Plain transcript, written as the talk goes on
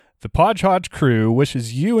The Podge Hodge crew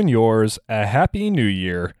wishes you and yours a happy new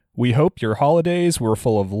year. We hope your holidays were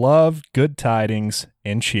full of love, good tidings,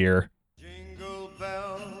 and cheer. Jingle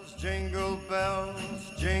bells,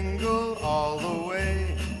 jingle all the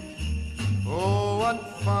way. Oh,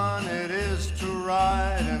 what fun it is to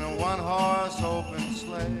ride in a one-horse open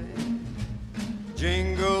sleigh.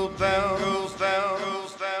 Jingle bells, bells,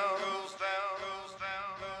 bells, bells, bells,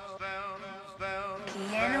 bells, bells.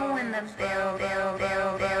 Piano in the bell, bell,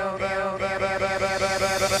 bell, bell, bell, bell, bell,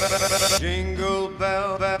 bell. Jingle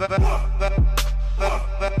bell,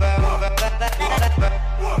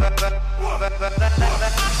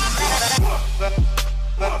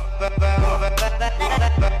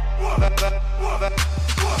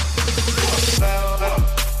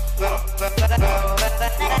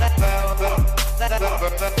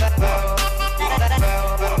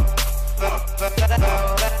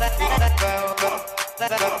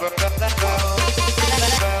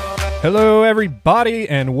 Hello, everybody,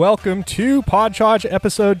 and welcome to Podge Hodge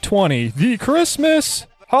episode 20, the Christmas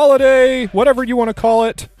holiday, whatever you want to call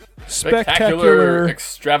it, spectacular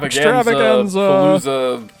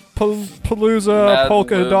extravaganza, palooza,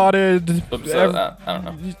 polka dotted. I don't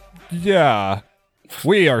know. Yeah,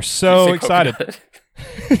 we are so excited.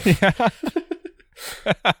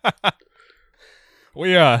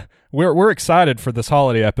 We're excited for this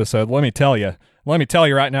holiday episode. Let me tell you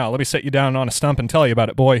right now. Let me set you down on a stump and tell you about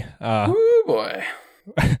it, boy. Ooh, boy.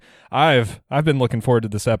 I've been looking forward to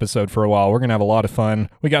this episode for a while. We're gonna have a lot of fun.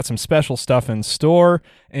 We got some special stuff in store,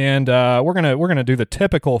 and we're gonna do the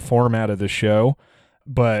typical format of the show,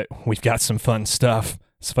 but we've got some fun stuff.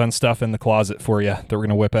 Some fun stuff in the closet for you that we're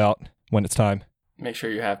gonna whip out when it's time. Make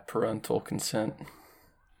sure you have parental consent.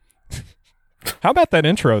 How about that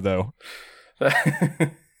intro, though?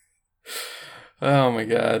 Oh my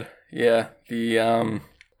god. Yeah,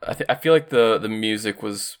 I feel like the music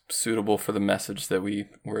was suitable for the message that we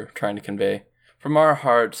were trying to convey. From our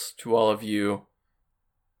hearts to all of you,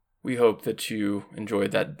 we hope that you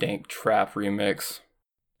enjoyed that dank trap remix.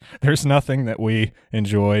 There's nothing that we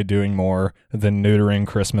enjoy doing more than neutering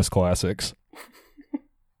Christmas classics.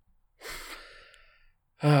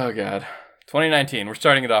 Oh god. 2019, we're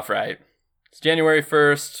starting it off right. It's January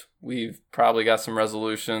 1st. We've probably got some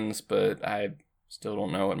resolutions, but I still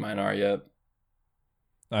don't know what mine are yet.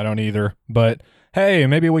 I don't either, but hey,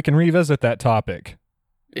 maybe we can revisit that topic.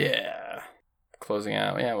 Yeah. Closing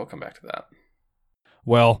out. Yeah, we'll come back to that.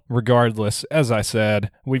 Well, regardless, as I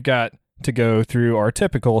said, we've got to go through our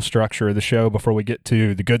typical structure of the show before we get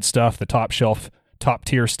to the good stuff, the top shelf, top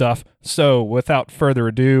tier stuff. So without further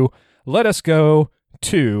ado, let us go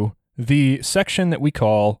to the section that we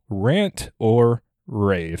call Rant or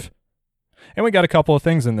Rave. And we got a couple of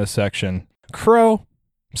things in this section. Crow,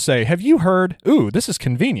 say, have you heard? Ooh, this is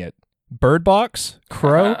convenient. Bird Box,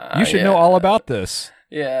 Crow, you should know all about this.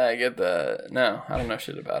 Yeah, I get that. No, I don't know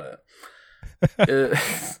shit about it.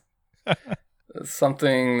 It's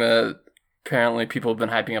something that apparently people have been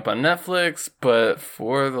hyping up on Netflix, but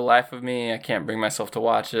for the life of me, I can't bring myself to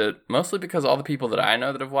watch it. Mostly because all the people that I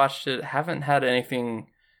know that have watched it haven't had anything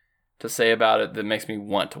to say about it that makes me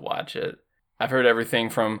want to watch it. I've heard everything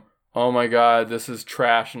from, oh my god, this is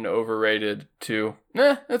trash and overrated, to,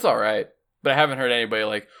 it's alright. But I haven't heard anybody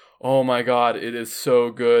like, oh my god, it is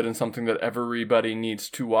so good and something that everybody needs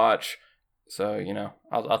to watch. So,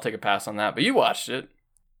 I'll take a pass on that. But you watched it.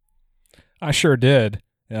 I sure did.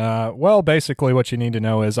 Well, basically what you need to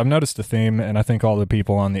know is I've noticed a theme, and I think all the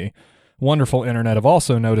people on the wonderful internet have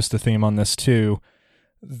also noticed a theme on this too.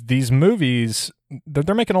 These movies,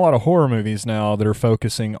 they're making a lot of horror movies now that are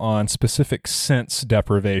focusing on specific sense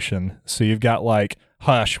deprivation. So you've got like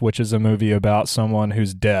Hush, which is a movie about someone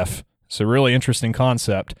who's deaf. It's a really interesting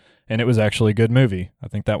concept, and it was actually a good movie. I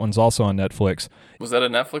think that one's also on Netflix. Was that a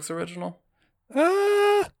Netflix original?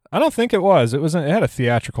 I don't think it was. It had a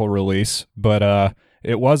theatrical release, but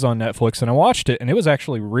it was on Netflix, and I watched it, and it was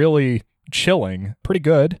actually really chilling. Pretty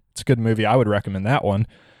good. It's a good movie. I would recommend that one.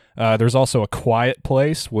 There's also A Quiet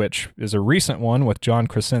Place, which is a recent one with John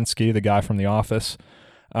Krasinski, the guy from The Office.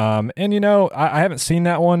 And I haven't seen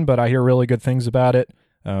that one, but I hear really good things about it.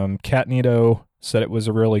 Kat Nito said it was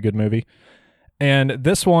a really good movie. And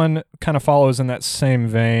this one kind of follows in that same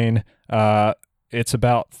vein. It's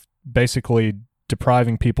about basically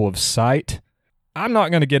depriving people of sight. I'm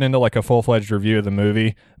not going to get into like a full-fledged review of the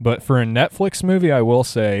movie, but for a Netflix movie, I will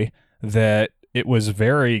say that it was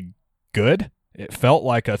very good. It felt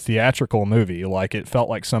like a theatrical movie, like it felt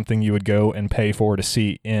like something you would go and pay for to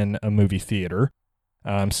see in a movie theater.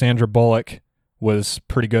 Sandra Bullock was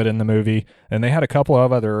pretty good in the movie, and they had a couple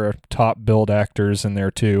of other top billed actors in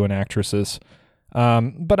there too, and actresses.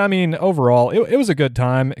 But I mean, overall, it was a good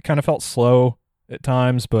time. It kind of felt slow at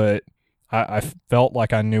times, but I felt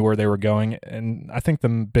like I knew where they were going. And I think the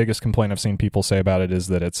biggest complaint I've seen people say about it is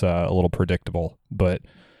that it's a little predictable. But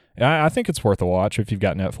I think it's worth a watch if you've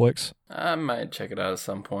got Netflix. I might check it out at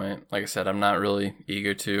some point. Like I said, I'm not really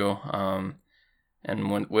eager to.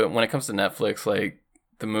 And when it comes to Netflix, like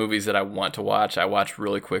the movies that I want to watch, I watch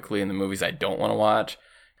really quickly, and the movies I don't want to watch,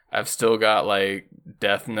 I've still got like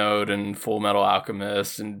Death Note and Full Metal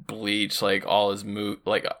Alchemist and Bleach, like all his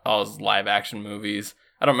live action movies.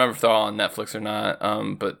 I don't remember if they're all on Netflix or not.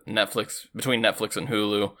 But between Netflix and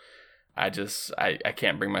Hulu, I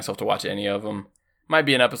can't bring myself to watch any of them. Might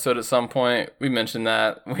be an episode at some point. We mentioned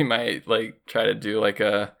that we might like try to do like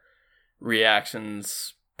a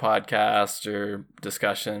reactions podcast or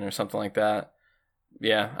discussion or something like that.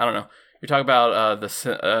 Yeah, I don't know. You're talking about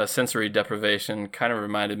the sensory deprivation. Kind of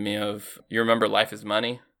reminded me of, you remember Life is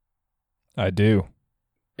Money? I do.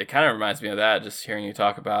 It kind of reminds me of that, just hearing you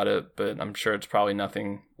talk about it, but I'm sure it's probably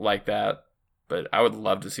nothing like that. But I would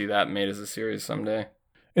love to see that made as a series someday.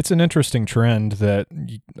 It's an interesting trend that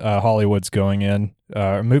Hollywood's going in.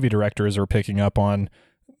 Movie directors are picking up on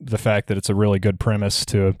the fact that it's a really good premise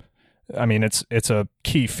to, I mean, it's a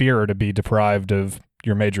key fear to be deprived of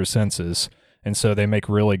your major senses. And so they make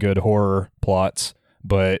really good horror plots,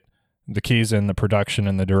 but the key's in the production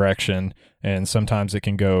and the direction, and sometimes it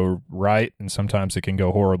can go right and sometimes it can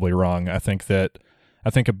go horribly wrong. I think that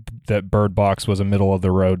Bird Box was a middle of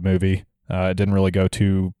the road movie. It didn't really go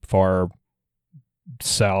too far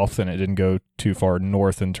south, and it didn't go too far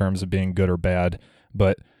north in terms of being good or bad.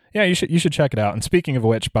 But yeah, you should check it out. And speaking of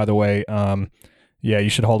which, by the way, yeah, you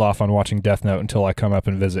should hold off on watching Death Note until I come up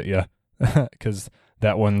and visit you, because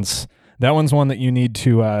that one's one that you need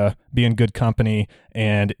to be in good company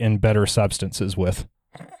and in better substances with.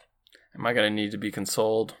 Am I going to need to be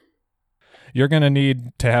consoled? You're going to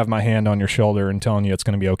need to have my hand on your shoulder and telling you it's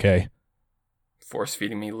going to be okay. Force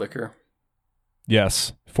feeding me liquor?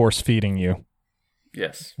 Yes, force feeding you.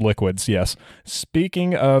 Yes. Liquids, yes.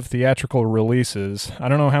 Speaking of theatrical releases, I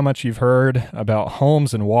don't know how much you've heard about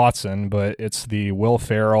Holmes and Watson, but it's the Will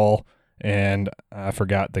Ferrell and I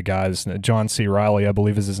forgot the guy's, John C. Reilly, I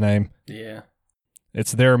believe is his name. Yeah.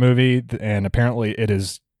 It's their movie, and apparently it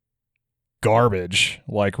is garbage,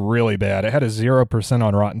 like really bad. It had a 0%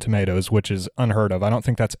 on Rotten Tomatoes, which is unheard of. I don't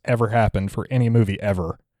think that's ever happened for any movie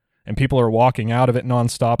ever. And people are walking out of it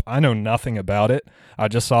nonstop. I know nothing about it. I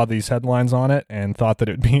just saw these headlines on it and thought that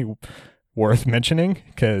it'd be worth mentioning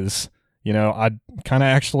because, you know, I kind of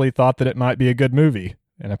actually thought that it might be a good movie,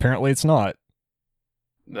 and apparently it's not.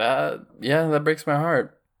 That breaks my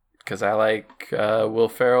heart because I like Will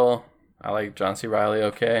Ferrell. I like John C. Reilly.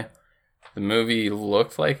 Okay. The movie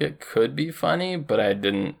looked like it could be funny, but I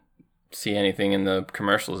didn't see anything in the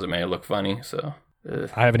commercials that made it look funny. So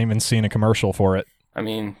I haven't even seen a commercial for it. I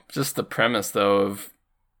mean, just the premise, though, of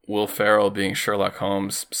Will Ferrell being Sherlock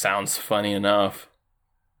Holmes sounds funny enough,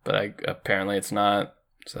 but apparently it's not,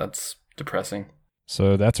 so that's depressing.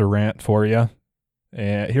 So that's a rant for you.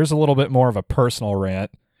 And here's a little bit more of a personal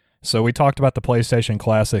rant. So we talked about the PlayStation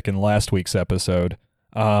Classic in last week's episode.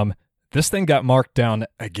 This thing got marked down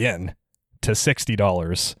again to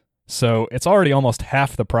 $60. So it's already almost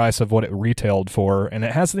half the price of what it retailed for, and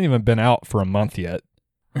it hasn't even been out for a month yet.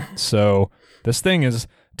 So this thing is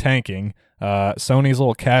tanking. Sony's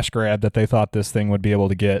little cash grab that they thought this thing would be able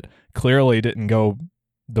to get clearly didn't go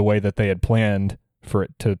the way that they had planned for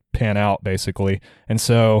it to pan out, basically. And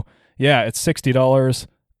so, yeah, it's $60.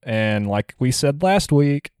 And like we said last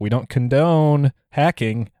week, we don't condone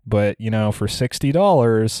hacking, but, you know, for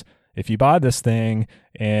 $60, if you buy this thing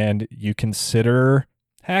and you consider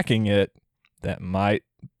hacking it, that might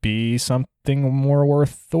be something more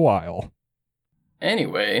worth the while.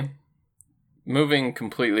 Anyway, moving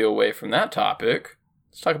completely away from that topic,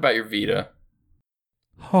 let's talk about your Vita.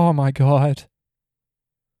 Oh my God.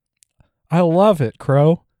 I love it,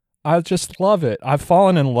 Crow. I just love it. I've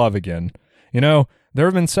fallen in love again. You know, there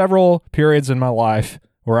have been several periods in my life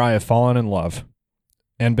where I have fallen in love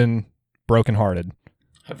and been brokenhearted.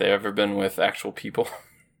 Have they ever been with actual people?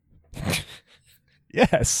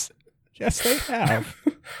 Yes. Yes, they have.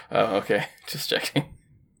 Oh, okay. Just checking.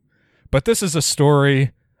 But this is a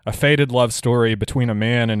story, a faded love story between a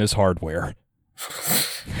man and his hardware.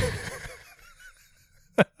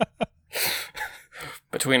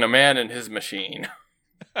 Between a man and his machine.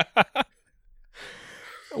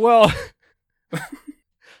 Well,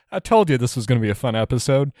 I told you this was going to be a fun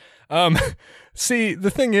episode. See,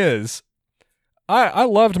 the thing is, I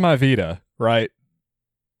loved my Vita, right?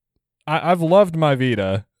 I've loved my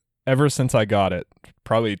Vita ever since I got it,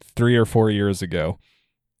 probably 3 or 4 years ago.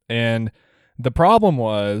 And The problem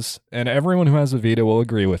was, and everyone who has a Vita will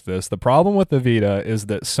agree with this, the problem with the Vita is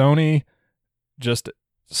that Sony just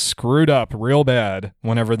screwed up real bad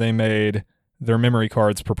whenever they made their memory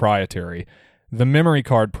cards proprietary. The memory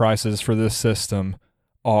card prices for this system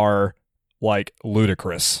are like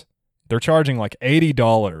ludicrous. They're charging like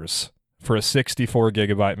 $80 for a 64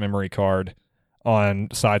 gigabyte memory card on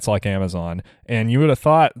sites like Amazon. And you would have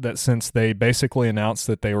thought that since they basically announced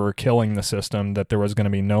that they were killing the system, that there was going to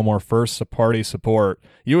be no more first-party support,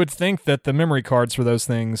 you would think that the memory cards for those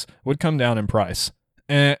things would come down in price.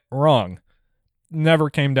 Wrong. Never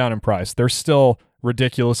came down in price. They're still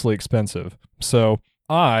ridiculously expensive. So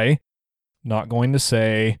not going to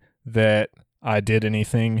say that I did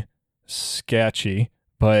anything sketchy,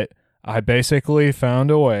 but I basically found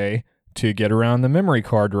a way to get around the memory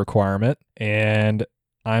card requirement, and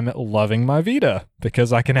I'm loving my Vita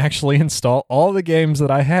because I can actually install all the games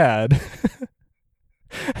that I had.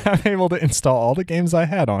 I'm able to install all the games I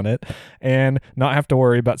had on it and not have to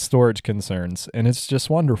worry about storage concerns, and it's just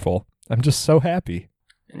wonderful. I'm just so happy.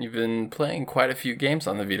 And you've been playing quite a few games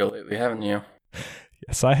on the Vita lately, haven't you?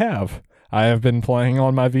 Yes, I have. I have been playing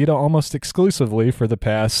on my Vita almost exclusively for the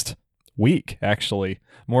past week, actually,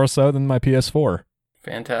 more so than my PS4.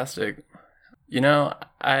 Fantastic. You know,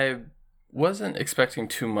 I wasn't expecting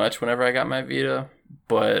too much whenever I got my Vita,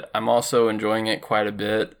 but I'm also enjoying it quite a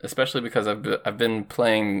bit, especially because I've been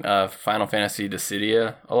playing Final Fantasy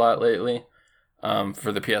Dissidia a lot lately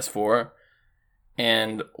for the PS4.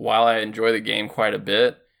 And while I enjoy the game quite a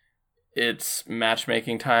bit, its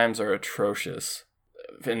matchmaking times are atrocious.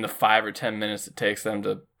 In the 5 or 10 minutes it takes them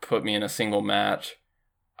to put me in a single match,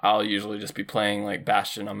 I'll usually just be playing like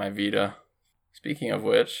Bastion on my Vita. Speaking of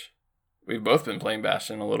which, we've both been playing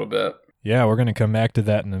Bastion a little bit. Yeah, we're going to come back to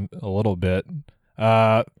that in a little bit.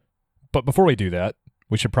 But before we do that,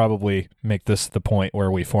 we should probably make this the point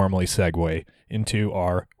where we formally segue into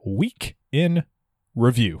our week in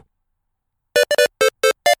review.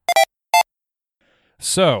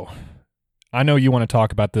 So, I know you want to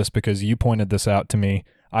talk about this because you pointed this out to me.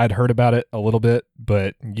 I'd heard about it a little bit,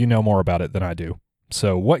 but you know more about it than I do.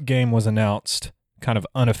 So, what game was announced kind of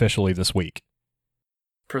unofficially this week?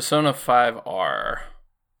 Persona 5R,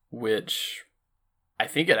 which I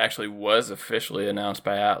think it actually was officially announced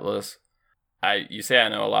by Atlas. You say I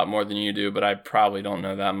know a lot more than you do, but I probably don't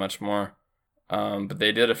know that much more. But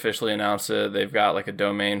they did officially announce it. They've got like a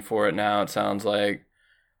domain for it now, it sounds like.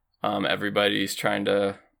 Everybody's trying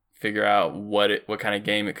to figure out what kind of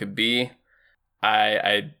game it could be.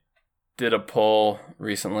 I did a poll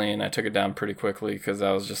recently and I took it down pretty quickly because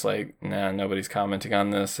I was just like, nah, nobody's commenting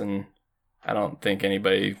on this, and I don't think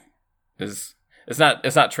anybody is. It's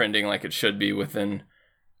not trending like it should be within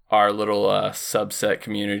our little subset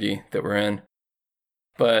community that we're in.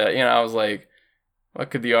 But I was like,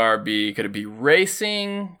 what could the R be? Could it be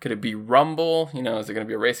racing? Could it be Rumble? Is it going to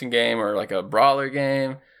be a racing game or like a brawler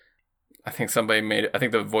game? I think somebody made it. I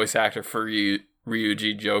think the voice actor for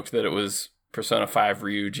Ryuji joked that it was Persona 5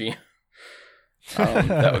 Ryuji.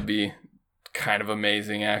 That would be kind of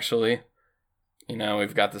amazing, actually.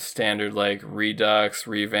 We've got the standard like Redux,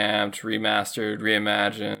 revamped, remastered,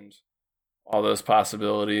 reimagined, all those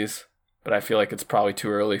possibilities. But I feel like it's probably too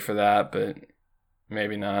early for that, but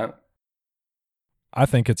maybe not. I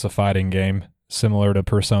think it's a fighting game similar to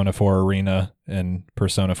Persona 4 Arena and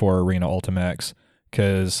Persona 4 Arena Ultimax.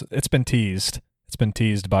 Because it's been teased. It's been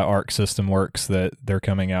teased by Arc System Works that they're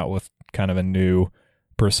coming out with kind of a new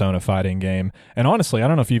Persona fighting game. And honestly, I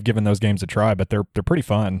don't know if you've given those games a try, but they're pretty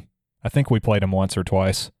fun. I think we played them once or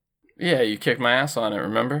twice. Yeah, you kicked my ass on it,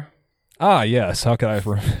 remember? Ah, yes. How can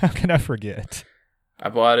I forget? I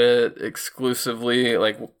bought it exclusively,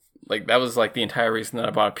 like that was like the entire reason that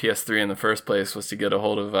I bought a PS3 in the first place, was to get a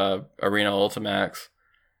hold of Arena Ultimax,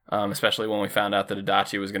 especially when we found out that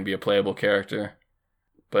Adachi was going to be a playable character.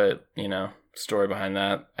 But, story behind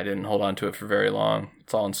that, I didn't hold on to it for very long.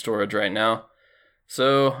 It's all in storage right now.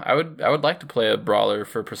 So I would like to play a brawler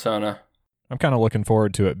for Persona. I'm kind of looking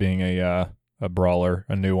forward to it being a brawler,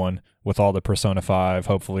 a new one, with all the Persona 5,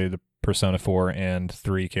 hopefully the Persona 4 and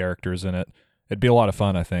 3 characters in it. It'd be a lot of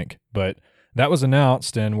fun, I think. But that was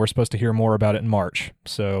announced, and we're supposed to hear more about it in March.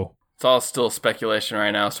 So it's all still speculation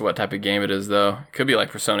right now as to what type of game it is, though. It could be like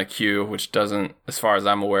Persona Q, which doesn't, as far as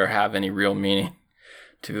I'm aware, have any real meaning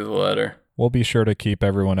to the letter. We'll be sure to keep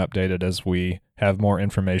everyone updated as we have more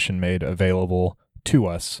information made available to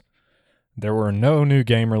us. There were no new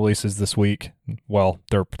game releases this week. Well,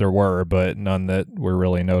 there were, but none that were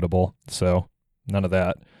really notable, so none of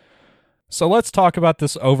that. So let's talk about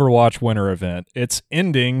this Overwatch Winter event. It's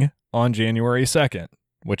ending on January 2nd,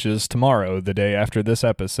 which is tomorrow, the day after this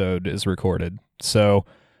episode is recorded. So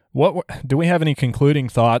Do we have any concluding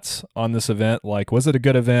thoughts on this event? Like, was it a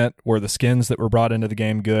good event? Were the skins that were brought into the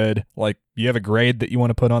game good? Like, you have a grade that you want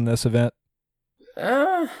to put on this event?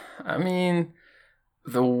 I mean,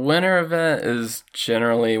 the winter event is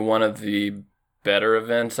generally one of the better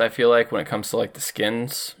events, I feel like, when it comes to like the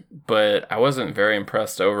skins, but I wasn't very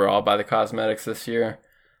impressed overall by the cosmetics this year.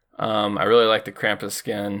 I really liked the Krampus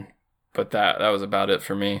skin, but that was about it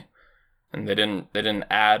for me. And they didn't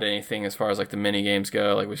add anything as far as like the mini games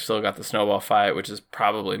go. Like, we still got the snowball fight, which is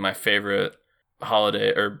probably my favorite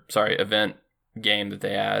event game that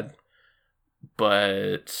they add.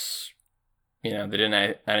 But they didn't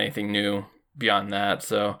add anything new beyond that.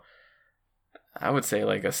 So I would say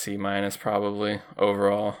like a C- probably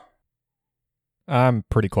overall. I'm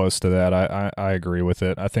pretty close to that. I agree with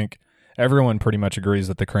it. I think everyone pretty much agrees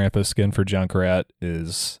that the Krampus skin for Junkrat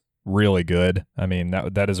is really good. I mean,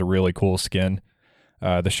 that is a really cool skin.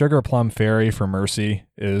 The Sugar Plum Fairy for Mercy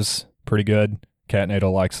is pretty good.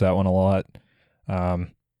 Catnado likes that one a lot.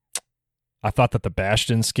 I thought that the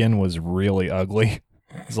Bastion skin was really ugly.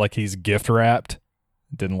 It's like he's gift wrapped.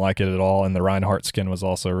 Didn't like it at all. And the Reinhardt skin was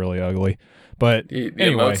also really ugly. But the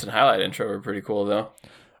anyway. Emotes and highlight intro were pretty cool, though.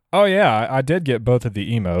 Oh, yeah. I did get both of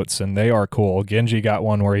the emotes, and they are cool. Genji got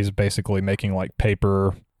one where he's basically making like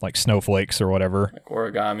paper, like snowflakes or whatever. Like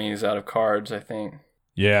origamis out of cards, I think.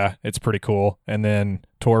 Yeah, it's pretty cool. And then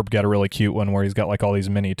Torb got a really cute one where he's got like all these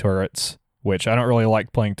mini turrets, which I don't really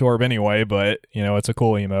like playing Torb anyway, but, it's a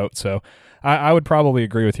cool emote. So I would probably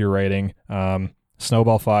agree with your rating.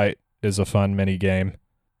 Snowball Fight is a fun mini game.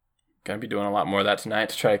 Gonna be doing a lot more of that tonight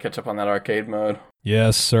to try to catch up on that arcade mode.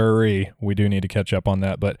 Yes, sirree. We do need to catch up on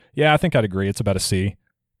that. But yeah, I think I'd agree. It's about a C.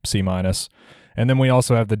 And then we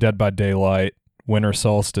also have the Dead by Daylight Winter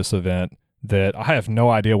Solstice event that I have no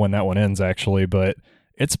idea when that one ends, actually, but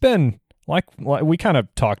it's been like we kind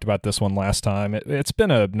of talked about this one last time. It's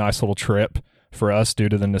been a nice little trip for us due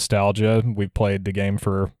to the nostalgia. We've played the game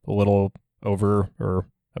for a little over or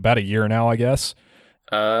about a year now, I guess.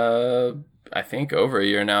 I think over a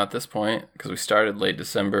year now at this point, because we started late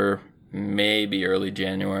December, maybe early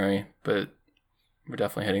January, but we're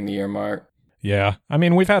definitely hitting the year mark. Yeah. I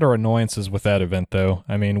mean, we've had our annoyances with that event, though.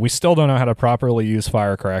 I mean, we still don't know how to properly use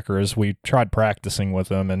firecrackers. We tried practicing with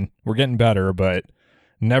them, and we're getting better, but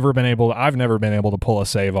I've never been able to pull a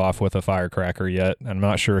save off with a firecracker yet. I'm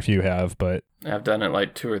not sure if you have, but I've done it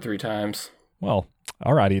like 2 or 3 times. Well,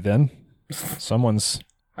 alrighty then.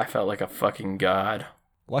 I felt like a fucking god.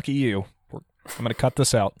 Lucky you. I'm going to cut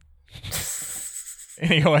this out.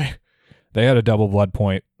 Anyway, they had a double blood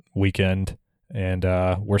point weekend, and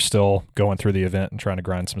we're still going through the event and trying to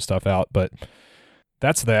grind some stuff out, but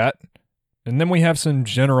that's that. And then we have some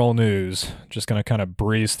general news. Just going to kind of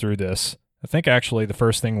breeze through this. I think actually the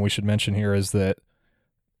first thing we should mention here is that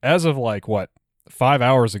as of 5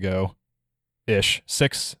 hours ago,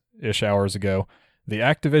 6-ish hours ago, the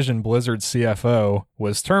Activision Blizzard CFO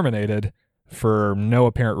was terminated for no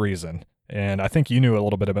apparent reason. And I think you knew a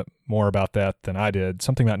little bit more about that than I did.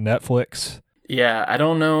 Something about Netflix. Yeah, I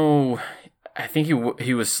don't know. I think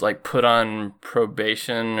he was put on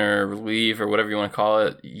probation or leave or whatever you want to call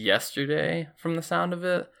it yesterday from the sound of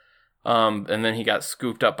it. And then he got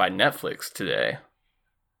scooped up by Netflix today.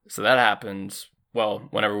 So that happened,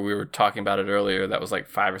 whenever we were talking about it earlier, that was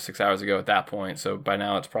 5 or 6 hours ago at that point. So by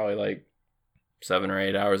now it's probably 7 or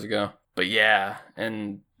 8 hours ago. But yeah,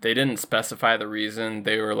 and they didn't specify the reason.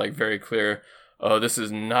 They were very clear, this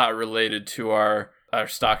is not related to our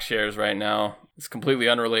stock shares right now. It's completely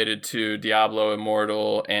unrelated to Diablo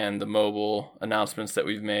Immortal and the mobile announcements that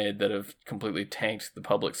we've made that have completely tanked the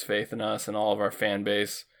public's faith in us and all of our fan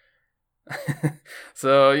base.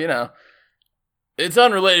 So, it's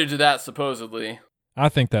unrelated to that, supposedly. I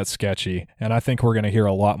think that's sketchy, and I think we're going to hear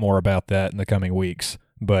a lot more about that in the coming weeks.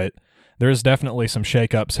 But there's definitely some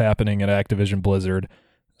shakeups happening at Activision Blizzard.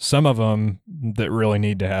 Some of them that really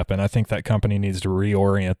need to happen. I think that company needs to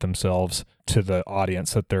reorient themselves to the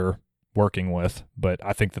audience that they're working with. But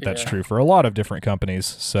I think that that's true for a lot of different companies.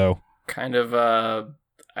 So kind of,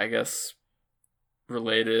 I guess,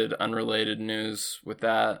 unrelated news with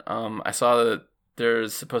that. I saw that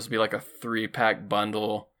there's supposed to be a 3-pack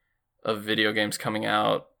bundle of video games coming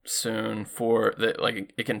out soon for that.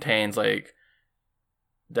 It contains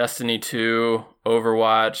Destiny 2,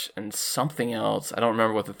 Overwatch, and something else. I don't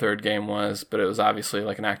remember what the third game was, but it was obviously an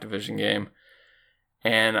Activision game.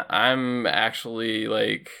 And I'm actually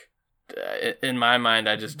in my mind,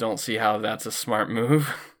 I just don't see how that's a smart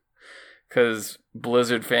move. Because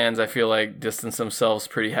Blizzard fans, I feel distance themselves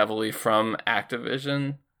pretty heavily from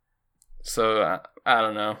Activision. So I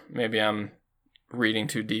don't know. Maybe I'm reading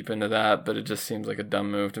too deep into that, but it just seems like a dumb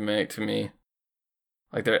move to make to me.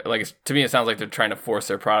 Like they're like to me, it sounds like they're trying to force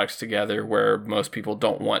their products together, where most people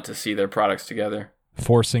don't want to see their products together.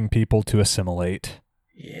 Forcing people to assimilate.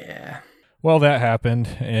 Yeah. Well, that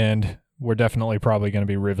happened, and we're definitely probably going to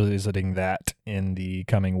be revisiting that in the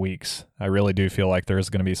coming weeks. I really do feel like there's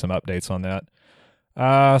going to be some updates on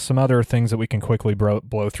that. Some other things that we can quickly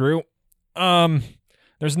blow through.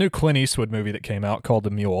 There's a new Clint Eastwood movie that came out called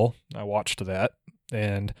The Mule. I watched that,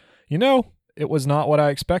 and it was not what I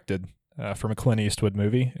expected from a Clint Eastwood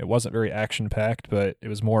movie. It wasn't very action-packed, but it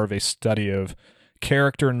was more of a study of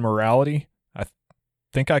character and morality. I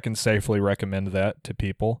think I can safely recommend that to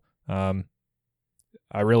people.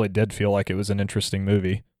 I really did feel like it was an interesting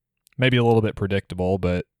movie. Maybe a little bit predictable,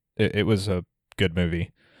 but it was a good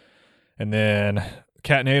movie. And then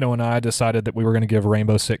Catnado and I decided that we were going to give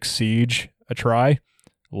Rainbow Six Siege a try.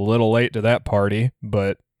 A little late to that party,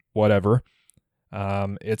 but whatever.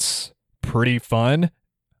 It's pretty fun.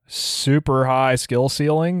 Super high skill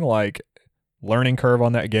ceiling. Like, learning curve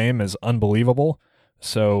on that game is unbelievable.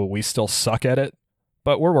 So we still suck at it,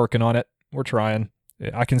 but we're working on it. We're trying.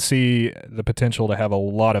 I can see the potential to have a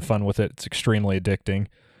lot of fun with it. It's extremely addicting.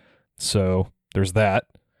 So there's that.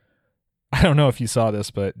 I don't know if you saw this,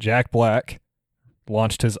 but Jack Black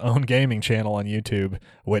launched his own gaming channel on YouTube,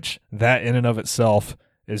 which that in and of itself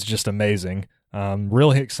is just amazing. I'm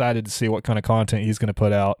really excited to see what kind of content he's going to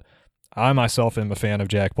put out. I myself am a fan of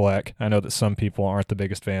Jack Black. I know that some people aren't the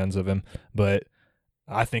biggest fans of him, but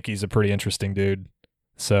I think he's a pretty interesting dude.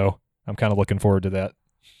 So I'm kind of looking forward to that.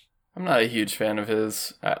 I'm not a huge fan of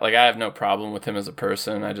his. I have no problem with him as a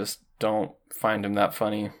person. I just don't find him that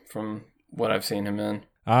funny from what I've seen him in.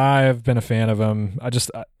 I've been a fan of him.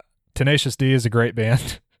 Tenacious D is a great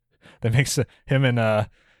band. That makes him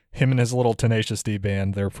and his little Tenacious D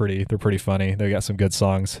band. They're pretty funny. They got some good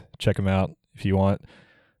songs. Check them out if you want.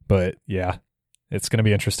 But yeah, it's going to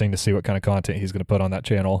be interesting to see what kind of content he's going to put on that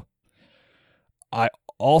channel. I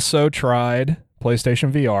also tried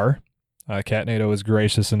PlayStation VR. Catnado was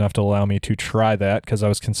gracious enough to allow me to try that because I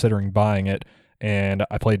was considering buying it, and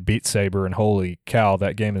I played Beat Saber, and holy cow,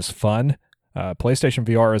 that game is fun. PlayStation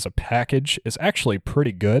VR as a package is actually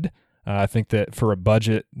pretty good. I think that for a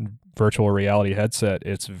budget virtual reality headset,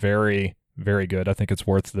 it's very, very good. I think it's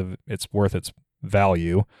worth its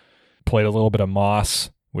value. Played a little bit of Moss,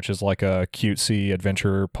 which is like a cutesy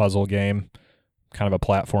adventure puzzle game, kind of a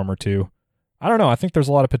platformer too. I don't know. I think there's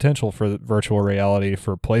a lot of potential for virtual reality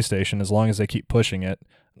for PlayStation as long as they keep pushing it.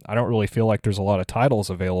 I don't really feel like there's a lot of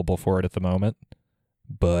titles available for it at the moment,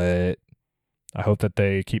 but I hope that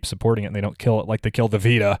they keep supporting it and they don't kill it like they killed the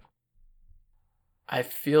Vita. I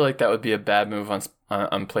feel like that would be a bad move on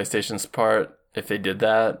PlayStation's part if they did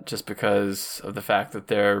that, just because of the fact that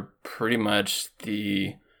they're pretty much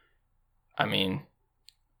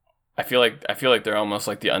I feel like they're almost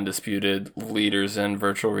like the undisputed leaders in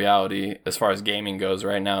virtual reality as far as gaming goes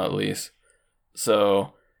right now, at least.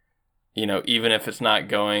 So, even if it's not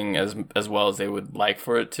going as well as they would like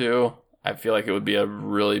for it to, I feel like it would be a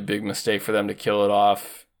really big mistake for them to kill it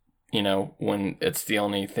off, when it's the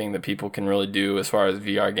only thing that people can really do as far as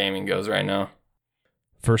VR gaming goes right now.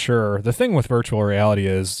 For sure. The thing with virtual reality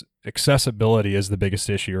is accessibility is the biggest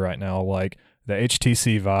issue right now. Like the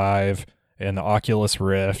HTC Vive and the Oculus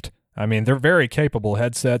Rift, they're very capable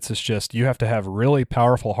headsets. It's just you have to have really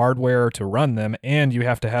powerful hardware to run them, and you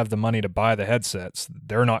have to have the money to buy the headsets.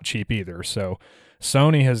 They're not cheap either. So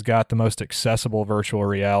Sony has got the most accessible virtual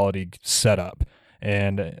reality setup,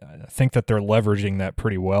 and I think that they're leveraging that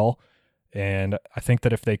pretty well. And I think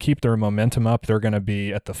that if they keep their momentum up, they're going to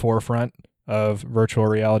be at the forefront of virtual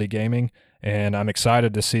reality gaming. And I'm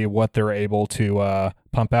excited to see what they're able to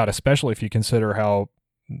pump out, especially if you consider how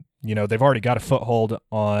they've already got a foothold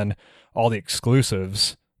on all the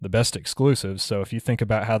exclusives, the best exclusives. So if you think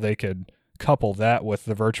about how they could couple that with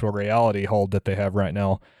the virtual reality hold that they have right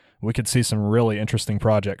now, we could see some really interesting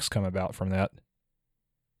projects come about from that.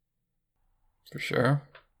 For sure.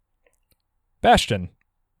 Bastion.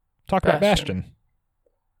 Talk about Bastion.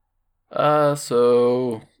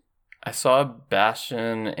 So I saw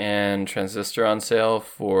Bastion and Transistor on sale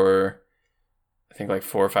for I think like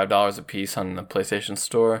 $4 or $5 a piece on the PlayStation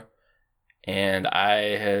Store. And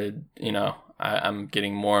I had, I'm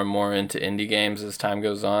getting more and more into indie games as time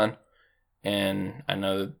goes on. And I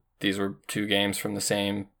know that these were two games from the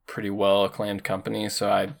same pretty well acclaimed company, so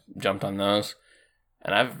I jumped on those.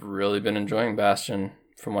 And I've really been enjoying Bastion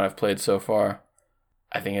from what I've played so far.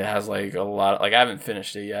 I think it has like a lot, I haven't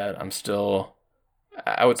finished it yet. I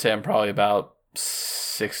would say I'm probably about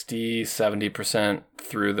 60-70%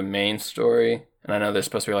 through the main story. And I know there's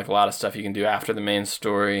supposed to be like a lot of stuff you can do after the main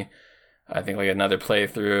story. I think like another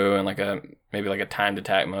playthrough and like maybe like a timed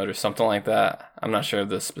attack mode or something like that. I'm not sure of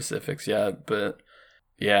the specifics yet, but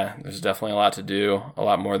yeah, there's definitely a lot to do, a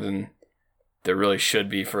lot more than there really should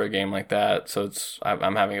be for a game like that. So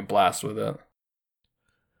I'm having a blast with it.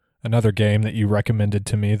 Another game that you recommended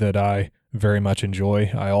to me that I very much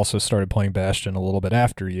enjoy. I also started playing Bastion a little bit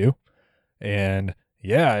after you, and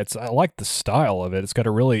yeah, I like the style of it. It's got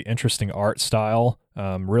a really interesting art style,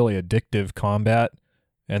 really addictive combat.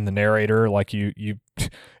 And the narrator, like you,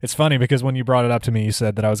 it's funny because when you brought it up to me, you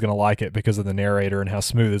said that I was going to like it because of the narrator and how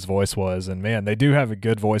smooth his voice was. And man, they do have a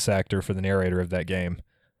good voice actor for the narrator of that game.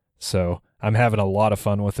 So I'm having a lot of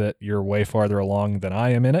fun with it. You're way farther along than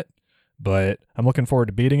I am in it, but I'm looking forward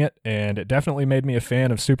to beating it. And it definitely made me a fan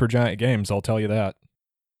of Supergiant Games, I'll tell you that.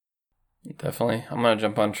 Definitely. I'm going to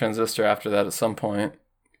jump on Transistor after that at some point.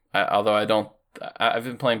 I've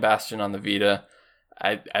been playing Bastion on the Vita.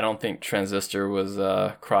 I don't think Transistor was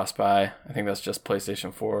cross-buy. I think that's just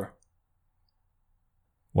PlayStation 4.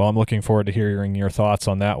 Well, I'm looking forward to hearing your thoughts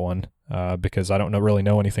on that one because I don't really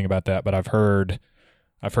know anything about that, but I've heard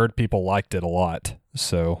people liked it a lot.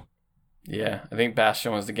 So yeah, I think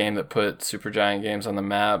Bastion was the game that put Supergiant Games on the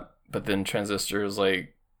map, but then Transistor is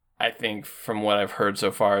like, I think from what I've heard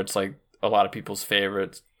so far, it's like a lot of people's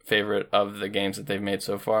favorite of the games that they've made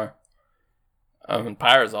so far.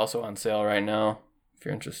 Pyre is also on sale right now, if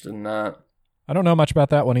you're interested in that. I don't know much about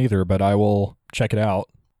that one either, but I will check it out.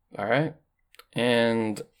 All right.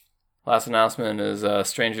 And last announcement is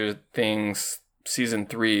Stranger Things Season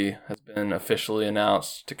 3 has been officially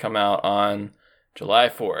announced to come out on July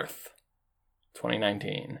 4th,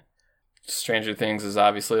 2019. Stranger Things is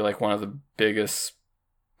obviously like one of the biggest,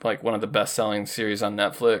 like one of the best-selling series on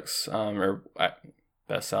Netflix,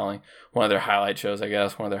 best-selling, one of their highlight shows, I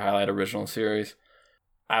guess, one of their highlight original series.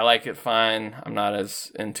 I like it fine. I'm not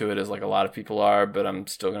as into it as like a lot of people are, but I'm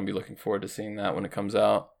still going to be looking forward to seeing that when it comes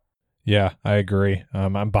out. Yeah, I agree.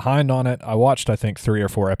 I'm behind on it. I watched, I think, 3 or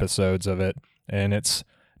 4 episodes of it, and it's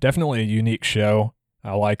definitely a unique show.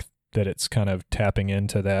 I like that it's kind of tapping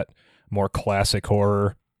into that more classic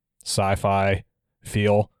horror, sci-fi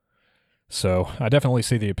feel. So I definitely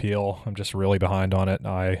see the appeal. I'm just really behind on it.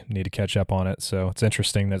 I need to catch up on it. So it's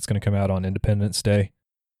interesting that it's going to come out on Independence Day.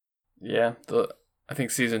 Yeah, I think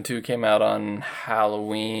Season 2 came out on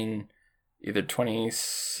Halloween, either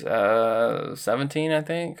 2017, I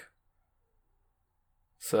think.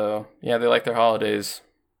 So, yeah, they like their holidays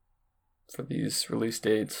for these release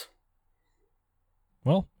dates.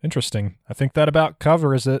 Well, interesting. I think that about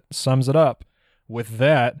covers it, sums it up. With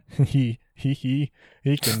that, he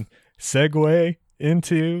can segue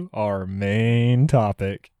into our main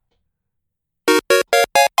topic.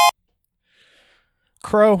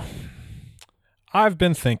 Crow, I've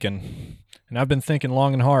been thinking, and I've been thinking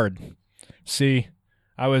long and hard. See,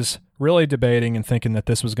 I was really debating and thinking that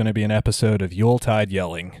this was going to be an episode of Yuletide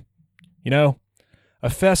Yelling. You know, a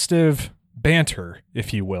festive banter,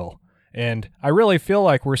 if you will. And I really feel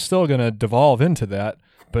like we're still going to devolve into that,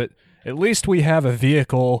 but at least we have a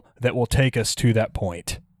vehicle that will take us to that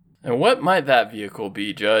point. And what might that vehicle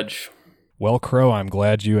be, Judge? Well, Crow, I'm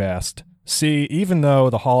glad you asked. See, even though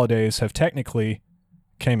the holidays have technically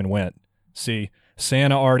came and went, see,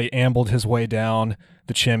 Santa already ambled his way down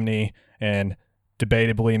the chimney, and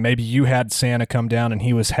debatably, maybe you had Santa come down and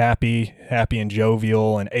he was happy and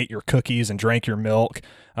jovial and ate your cookies and drank your milk.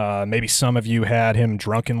 Maybe some of you had him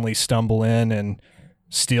drunkenly stumble in and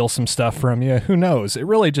steal some stuff from you. Who knows? It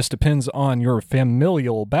really just depends on your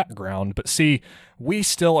familial background. But see, we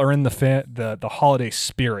still are in the holiday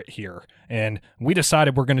spirit here, and we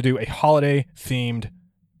decided we're going to do a holiday-themed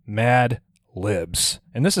Mad Libs.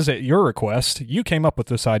 And this is at your request. You came up with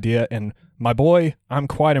this idea, and my boy, I'm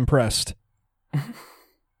quite impressed.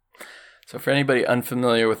 So for anybody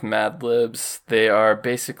unfamiliar with Mad Libs, they are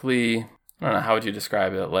basically, I don't know, how would you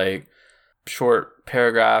describe it? Like short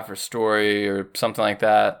paragraph or story or something like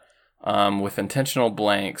that, with intentional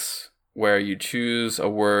blanks where you choose a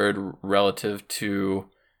word relative to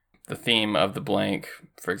the theme of the blank.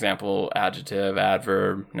 For example, adjective,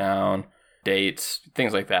 adverb, noun, dates,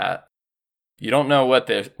 things like that. You don't know what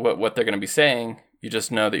they're going to be saying. You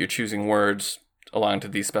just know that you're choosing words along to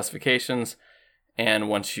these specifications. And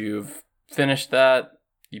once you've finished that,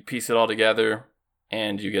 you piece it all together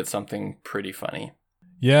and you get something pretty funny.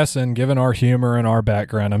 Yes, and given our humor and our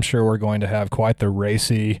background, I'm sure we're going to have quite the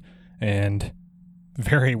racy and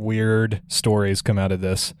very weird stories come out of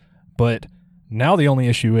this. But now the only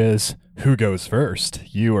issue is, who goes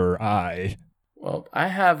first, you or I? Well, I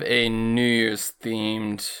have a New Year's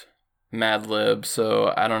themed Mad Lib,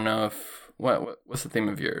 so I don't know if... What's the theme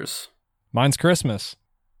of yours? Mine's Christmas.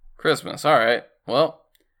 Christmas, all right. Well,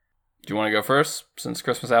 Do you want to go first, since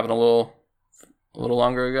Christmas happened a little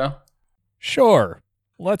longer ago? Sure.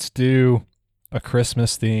 Let's do a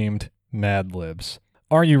Christmas-themed Mad Libs.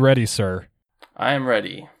 Are you ready, sir? I am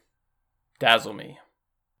ready. Dazzle me.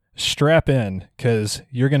 Strap in, because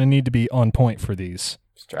you're going to need to be on point for these.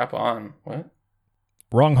 Strap on. What?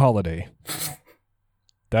 Wrong holiday.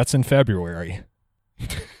 That's in February.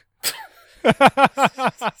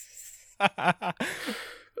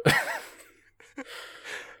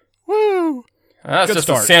 Woo! That's Good just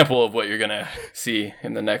start. a sample of what you're going to see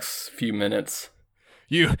in the next few minutes.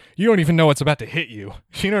 You don't even know what's about to hit you.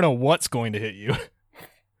 You don't know what's going to hit you.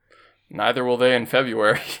 Neither will they in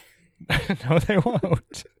February. No, they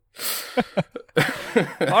won't.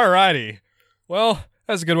 Alrighty. Well,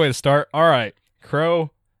 that's a good way to start. All right,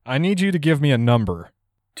 Crow, I need you to give me a number.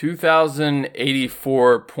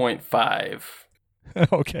 2084.5.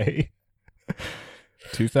 Okay.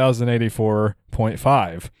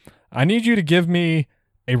 2084.5. I need you to give me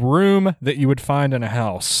a room that you would find in a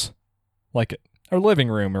house. Like a living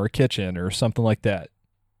room or a kitchen or something like that.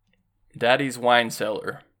 Daddy's wine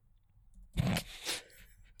cellar.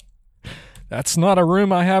 That's not a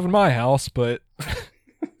room I have in my house, but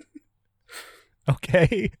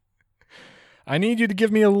okay. I need you to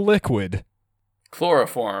give me a liquid.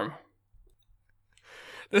 Chloroform.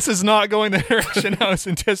 This is not going the direction I was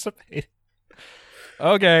anticipating.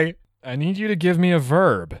 Okay. I need you to give me a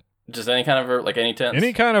verb. Just any kind of verb, like any tense.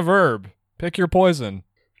 Any kind of verb. Pick your poison.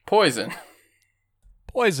 Poison.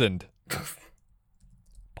 Poisoned.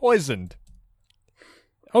 Poisoned.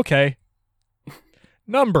 Okay.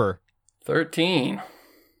 Number. 13.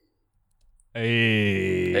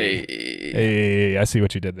 Hey. Hey. Hey, I see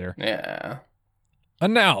what you did there. Yeah. A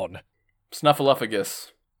noun.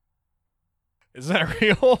 Snuffleupagus. Is that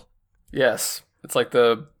real? Yes. It's like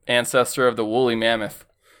the ancestor of the woolly mammoth.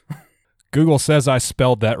 Google says I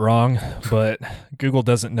spelled that wrong, but Google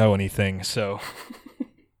doesn't know anything, so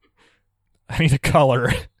I need a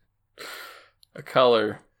color. A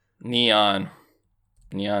color. Neon.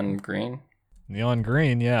 Neon green. Neon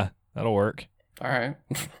green, yeah, that'll work. All right.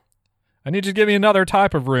 I need you to give me another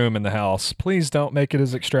type of room in the house. Please don't make it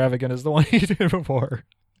as extravagant as the one you did before.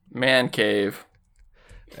 Man cave.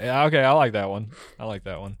 Yeah, okay, I like that one. I like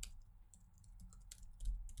that one.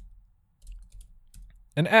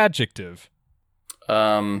 An adjective.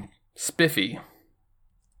 Spiffy.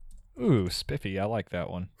 Ooh, spiffy. I like that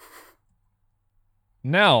one.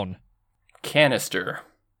 Noun. Canister.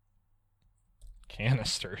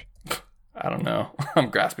 Canister. I don't know. I'm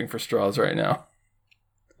grasping for straws right now.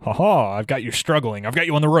 Haha, I've got you struggling. I've got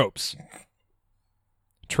you on the ropes.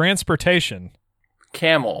 Transportation.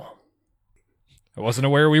 Camel. I wasn't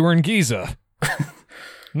aware we were in Giza.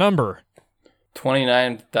 Number.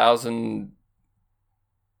 29,000.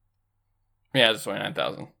 Yeah, just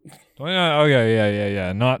 29,000. Okay,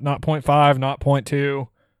 yeah. Not 0.5, not 0.2.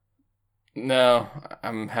 No,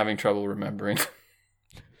 I'm having trouble remembering.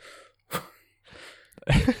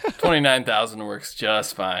 29,000 works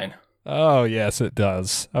just fine. Oh, yes, it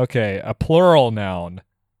does. Okay, a plural noun.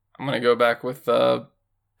 I'm going to go back with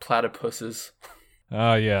platypuses.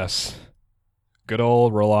 Ah, yes. Good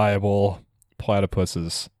old reliable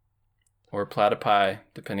platypuses. Or platypi,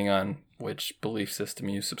 depending on which belief system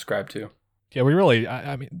you subscribe to. Yeah, we really,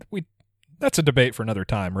 I mean, that's a debate for another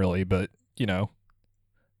time, really, but, you know.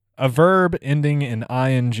 A verb ending in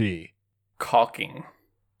ing. Caulking.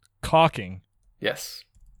 Caulking. Yes.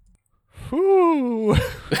 Whew.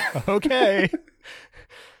 Okay.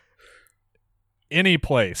 Any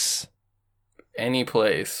place. Any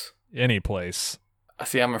place. Any place.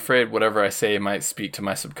 See, I'm afraid whatever I say might speak to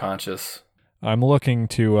my subconscious. I'm looking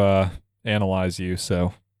to analyze you,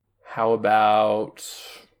 so. How about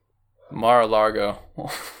Mar-a-Lago?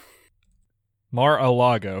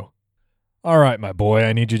 Mar-a-Lago. All right, my boy,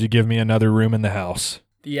 I need you to give me another room in the house.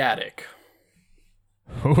 The attic.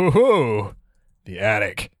 Ooh, the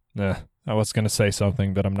attic. I was going to say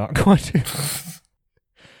something, but I'm not going to.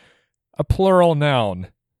 A plural noun.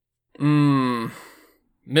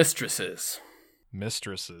 Mistresses.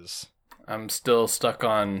 Mistresses. I'm still stuck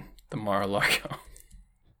on the Mar-a-Lago.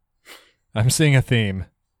 I'm seeing a theme.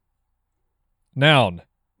 Noun.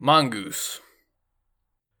 Mongoose.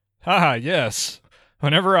 Haha, yes.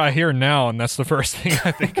 Whenever I hear noun, that's the first thing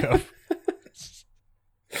I think of.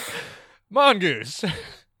 Mongoose.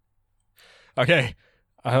 Okay,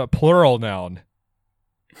 plural noun.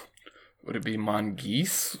 Would it be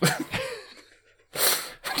mongoose?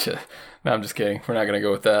 No, I'm just kidding. We're not going to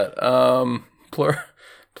go with that.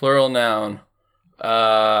 Plural noun.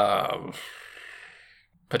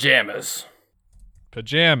 Pajamas.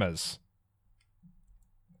 Pajamas.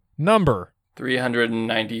 Number.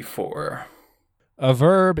 394. A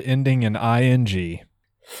verb ending in ing.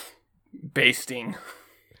 Basting.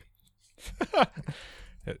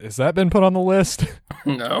 Has that been put on the list?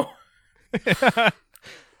 No.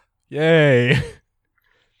 Yay.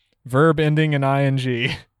 Verb ending in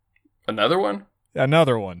ing. Another one?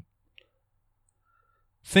 Another one.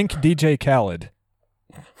 Think DJ Khaled.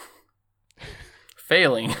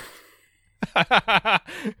 Failing.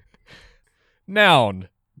 Noun.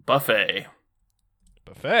 Buffet.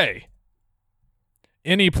 Buffet.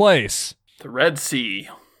 Any place. The Red Sea.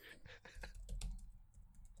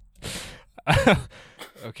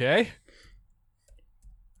 Okay.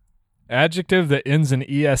 Adjective that ends in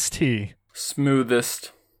est.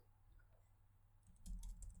 Smoothest.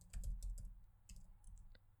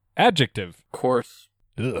 Adjective. Course.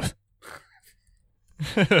 Ugh.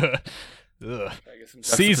 Ugh. I guess some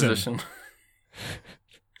Season. juxtaposition.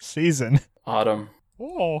 Season. Autumn.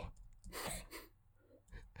 Oh.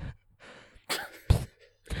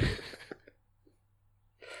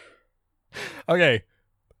 Okay.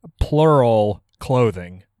 Plural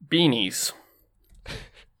clothing. Beanies.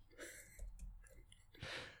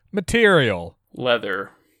 Material.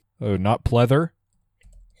 Leather. Oh, not pleather?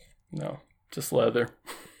 No, just leather.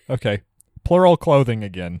 Okay. Plural clothing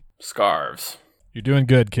again. Scarves. You're doing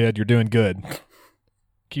good, kid. You're doing good.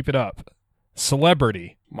 Keep it up.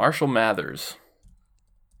 Celebrity. Marshall Mathers.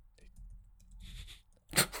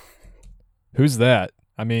 Who's that?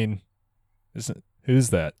 I mean, who's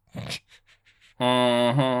that?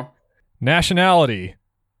 Mm-hmm. Nationality.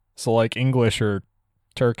 So like English or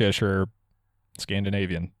Turkish or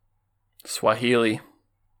Scandinavian. Swahili.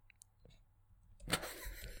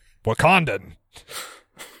 Wakandan.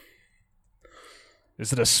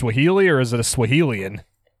 Is it a Swahili or is it a Swahilian?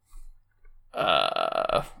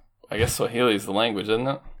 I guess Swahili is the language, isn't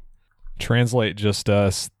it? Translate just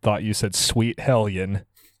thought you said sweet hellion.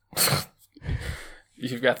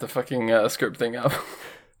 You've got the fucking script thing up.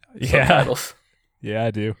 Yeah. Subtitles. Yeah,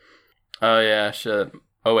 I do. Oh, yeah, shit.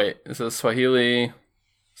 Oh, wait. It says Swahili.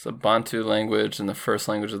 It's a Bantu language and the first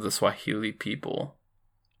language of the Swahili people.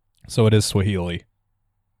 So it is Swahili.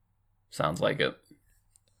 Sounds like it.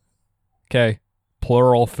 Okay.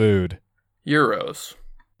 Plural food. Euros.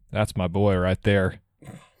 That's my boy right there.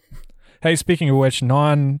 Hey, speaking of which,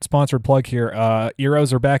 non-sponsored plug here.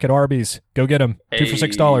 Euros are back at Arby's. Go get them. 2 for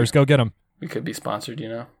 $6. Go get them. We could be sponsored, you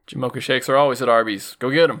know. Jamocha shakes are always at Arby's.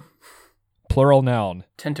 Go get them. Plural noun.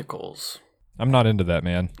 Tentacles. I'm not into that,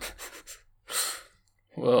 man.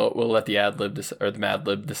 Well, we'll let the ad-lib or the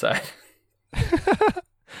mad-lib decide.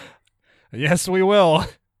 Yes, we will.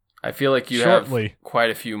 I feel like you Shortly. have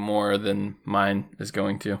quite a few more than mine is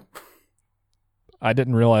going to. I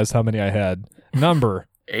didn't realize how many I had. Number.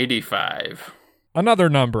 85. Another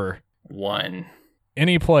number. 1.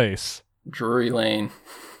 Any place. Drury Lane.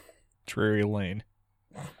 Drury Lane.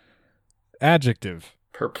 Adjective.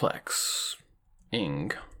 Perplex.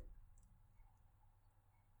 Ing.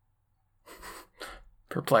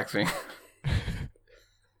 Perplexing.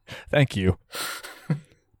 Thank you.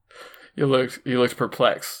 You looked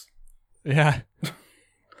perplexed. Yeah.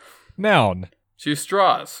 Noun. Choose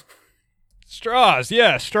straws. Straws.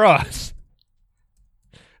 Yeah, straws.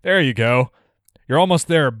 There you go. You're almost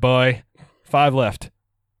there, boy. 5 left.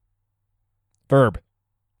 Verb.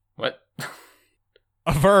 What?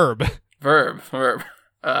 A verb. Verb.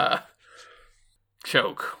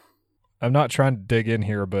 Choke. I'm not trying to dig in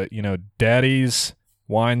here, but, daddy's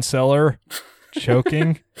wine cellar.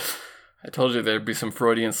 Choking. I told you there'd be some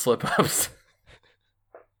Freudian slip-ups.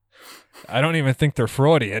 I don't even think they're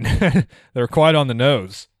Freudian. They're quite on the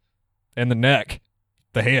nose. And the neck.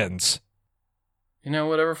 The hands.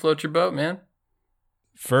 Whatever floats your boat, man.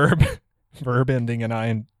 Verb. Verb ending in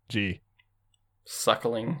ing.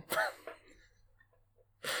 Suckling.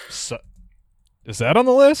 Is that on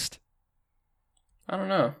the list? I don't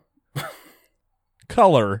know.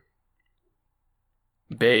 Color.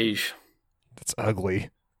 Beige. That's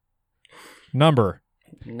ugly. Number.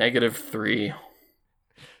 -3.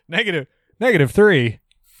 -3.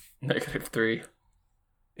 -3.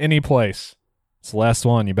 Any place. It's the last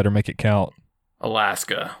one. You better make it count.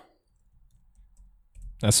 Alaska.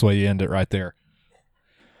 That's the way you end it right there.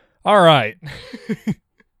 All right.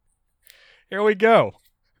 Here we go.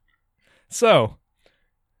 So,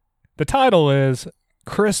 the title is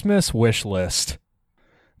Christmas Wish List.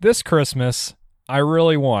 This Christmas, I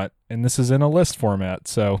really want, and this is in a list format,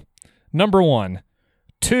 so number 1,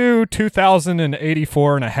 2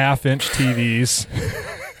 2,084.5-inch TVs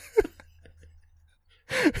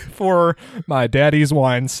for my daddy's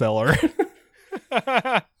wine cellar.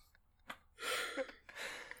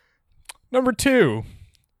 Number 2,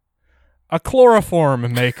 A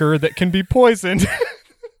chloroform maker that can be poisoned.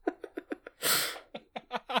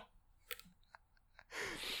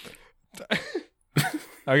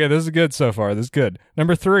 Okay, this is good so far. This is good.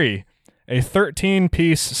 Number 3, a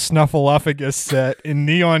 13-piece Snuffleupagus set in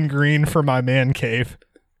neon green for my man cave.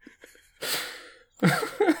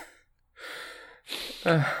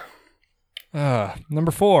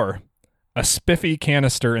 Number 4, a spiffy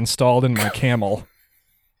canister installed in my camel.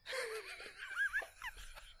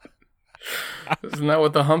 Isn't that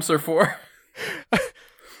what the humps are for?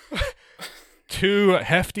 2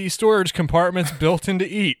 hefty storage compartments built into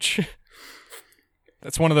each.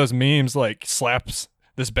 That's one of those memes like slaps.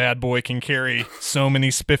 This bad boy can carry so many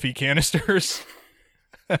spiffy canisters.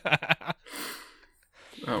 Oh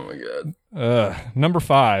my god. Number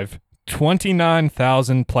 5,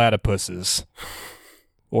 29,000 platypuses.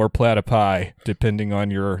 Or platypi, depending on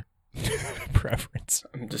your preference.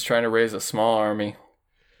 I'm just trying to raise a small army.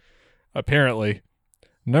 Apparently.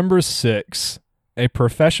 Number 6, a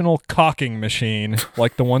professional caulking machine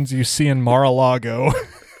like the ones you see in Mar-a-Lago.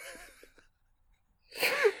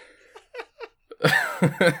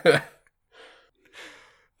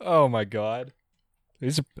 Oh my god.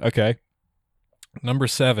 These are okay. Number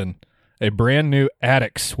 7, a brand new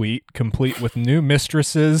attic suite complete with new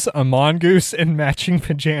mistresses, a mongoose, and matching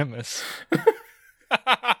pajamas.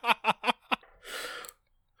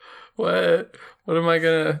 What? What am I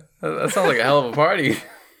gonna... That sounds like a hell of a party.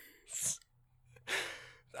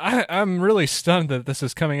 I'm really stunned that this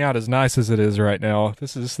is coming out as nice as it is right now.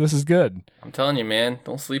 This is good. I'm telling you, man,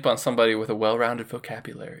 don't sleep on somebody with a well-rounded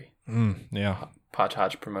vocabulary. Yeah. Podge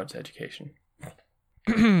Hodge promotes education.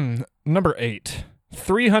 Number 8,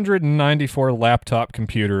 394 laptop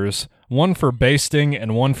computers, one for basting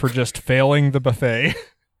and one for just failing the buffet.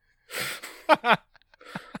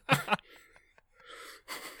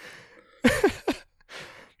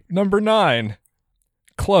 Number 9,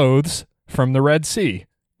 clothes from the Red Sea.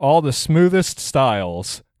 All the smoothest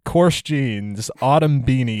styles, coarse jeans, autumn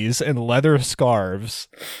beanies, and leather scarves.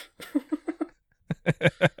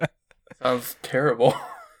 Sounds terrible.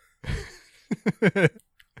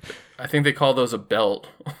 I think they call those a belt.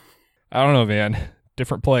 I don't know, man.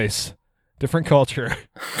 Different place. Different culture.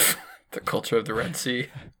 The culture of the Red Sea.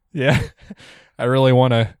 Yeah. I really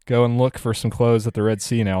want to go and look for some clothes at the Red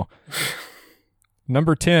Sea now.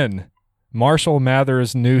 Number 10, Marshall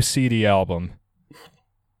Mathers' new CD album.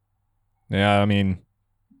 Yeah, I mean,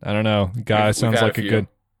 I don't know. Guy sounds like a good...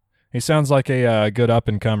 He sounds like a good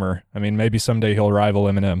up-and-comer. I mean, maybe someday he'll rival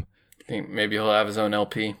Eminem. I think maybe he'll have his own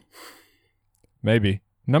LP. Maybe.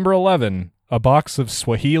 Number 11, a box of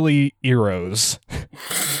Swahili Eros.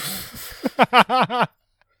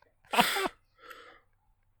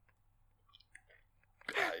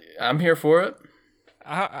 I'm here for it.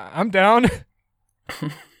 I'm down.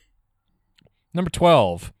 Number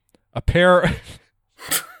 12, a pair...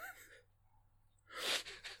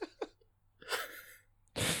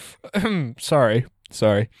 Sorry.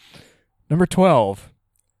 Number 12,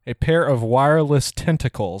 a pair of wireless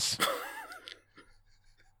tentacles.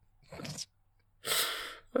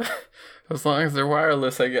 As long as they're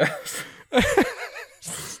wireless, I guess.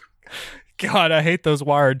 God, I hate those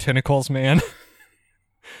wired tentacles, man.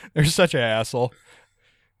 They're such an asshole.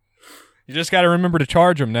 You just got to remember to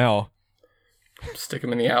charge them now. Stick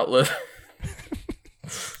them in the outlet.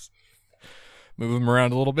 Move them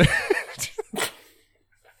around a little bit.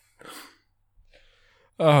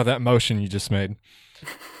 Oh, that motion you just made.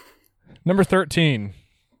 Number 13,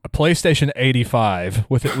 a PlayStation 85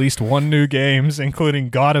 with at least one new games,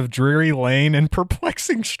 including God of Dreary Lane and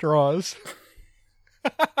Perplexing Straws.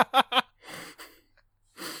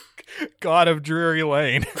 God of Dreary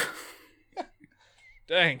Lane.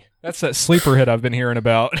 Dang, that's that sleeper hit I've been hearing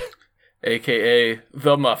about. AKA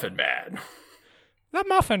The Muffin Man. The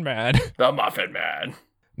Muffin Man. The Muffin Man.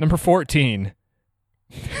 Number 14.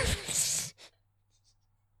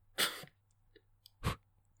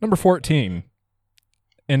 Number 14.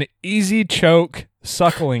 An easy choke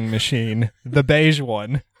suckling machine, the beige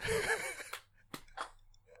one.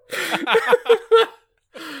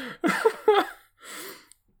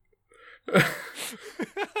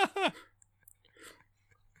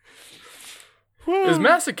 Is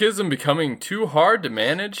masochism becoming too hard to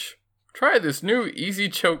manage? Try this new easy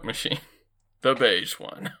choke machine. The beige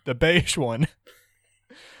one. The beige one.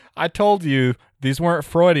 I told you these weren't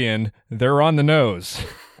Freudian. They're on the nose.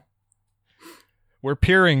 We're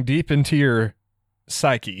peering deep into your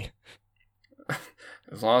psyche.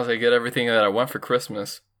 As long as I get everything that I want for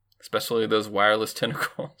Christmas, especially those wireless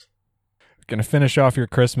tentacles. Gonna finish off your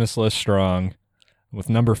Christmas list strong with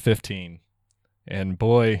number 15. And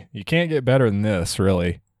boy, you can't get better than this,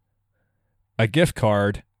 really. a gift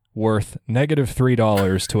card worth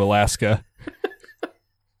 -$3 to Alaska.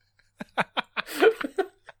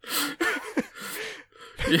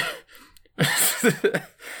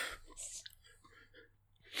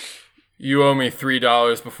 You owe me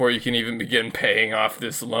 $3 before you can even begin paying off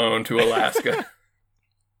this loan to Alaska.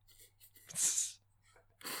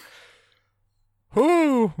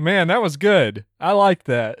 Whoo, man, that was good. I like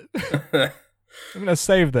that. I'm going to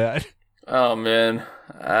save that. Oh, man.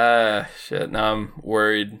 Shit. Now I'm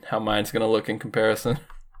worried how mine's going to look in comparison.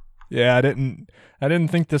 Yeah, I didn't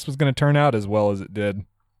think this was going to turn out as well as it did.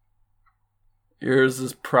 Yours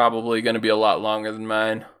is probably going to be a lot longer than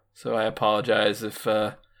mine, so I apologize if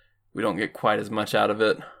we don't get quite as much out of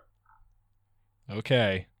it.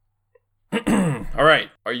 Okay. All right.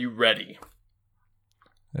 Are you ready?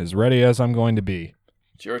 As ready as I'm going to be.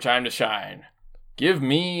 It's your time to shine. Give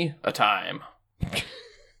me a time.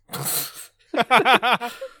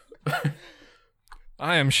 I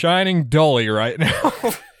am shining dully right now.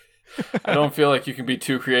 I don't feel like you can be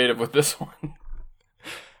too creative with this one.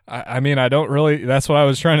 I mean, I don't really... That's what I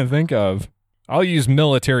was trying to think of. I'll use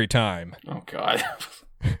military time. Oh, God.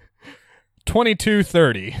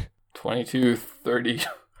 22:30. 22:30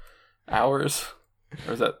 hours?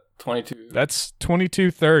 Or is that 22? That's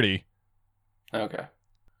 22:30. Okay.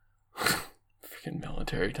 Freaking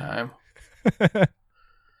military time.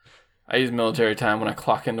 I use military time when I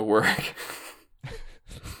clock into work.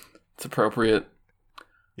 It's appropriate.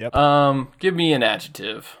 Yep. Give me an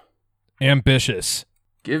adjective. Ambitious.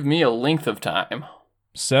 Give me a length of time.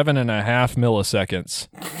 7.5 milliseconds.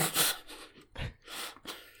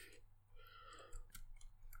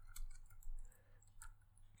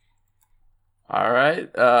 All right.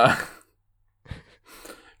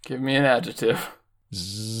 Give me an adjective.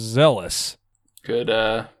 Zealous. Good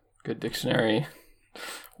dictionary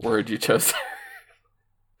word you chose.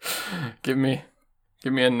 Give me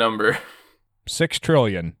a number. 6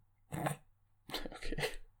 trillion. Okay.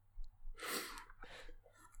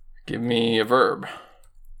 Give me a verb.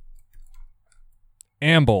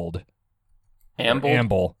 Ambled.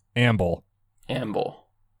 Amble? Amble. Amble.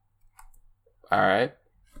 All right.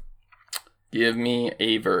 Give me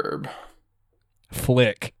a verb.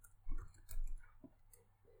 Flick.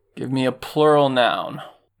 Give me a plural noun.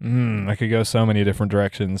 I could go so many different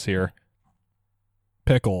directions here.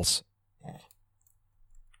 Pickles.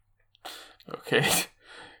 Okay.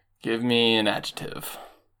 Give me an adjective.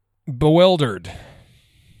 Bewildered.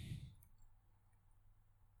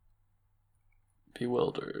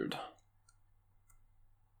 Bewildered.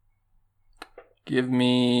 Give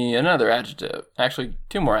me another adjective. Actually,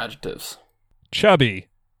 2 more adjectives. Chubby.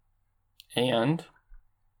 And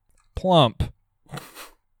Plump.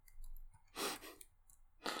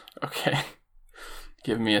 okay.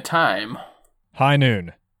 Give me a time. High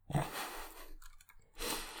noon. I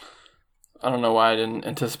don't know why I didn't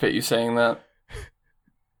anticipate you saying that.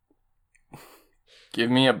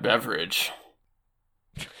 Give me a beverage.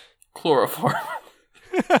 Chloroform.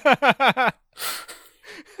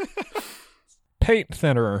 Paint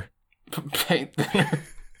thinner. Paint thinner.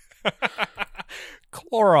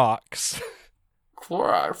 Clorox.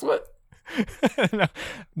 Clorox? What?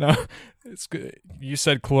 No, it's good. You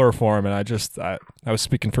said chloroform, and I was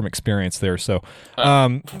speaking from experience there. So,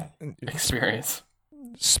 Experience.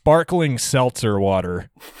 Sparkling seltzer water.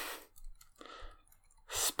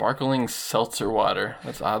 Sparkling seltzer water.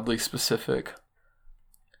 That's oddly specific.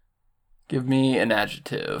 Give me an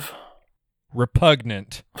adjective.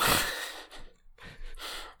 Repugnant.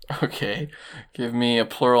 Okay. Give me a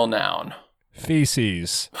plural noun.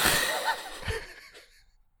 Feces.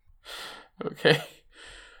 Okay.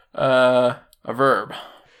 A verb.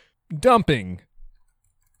 Dumping.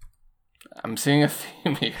 I'm seeing a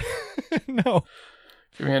theme here. No.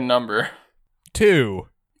 Give me a number. 2.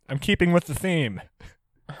 I'm keeping with the theme.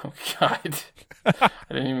 Oh, God. I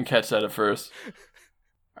didn't even catch that at first.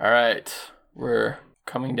 All right. We're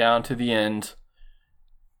coming down to the end.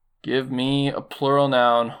 Give me a plural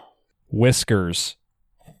noun. Whiskers.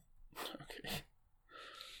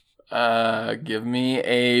 Okay. Give me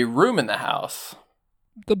a room in the house.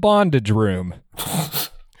 The bondage room.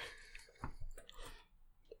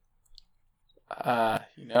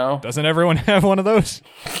 Doesn't everyone have one of those?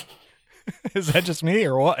 Is that just me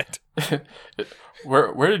or what?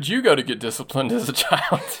 Where did you go to get disciplined as a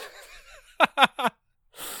child?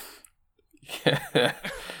 Yeah.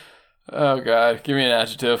 Oh, God. Give me an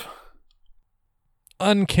adjective.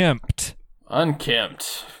 Unkempt.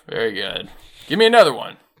 Unkempt. Very good. Give me another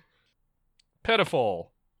one.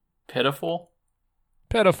 Pitiful. Pitiful.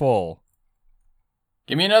 Pitiful.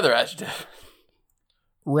 Give me another adjective.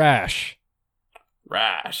 Rash.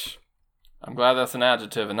 Rash. I'm glad that's an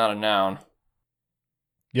adjective and not a noun.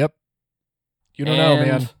 Yep. You don't know,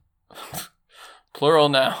 man. Plural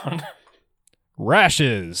noun.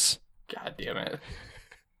 Rashes. God damn it.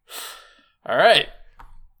 All right.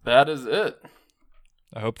 That is it.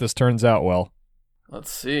 I hope this turns out well.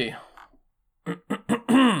 Let's see.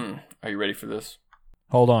 Are you ready for this?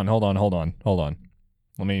 Hold on.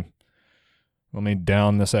 Let me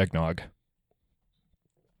down this eggnog.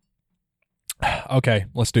 Okay,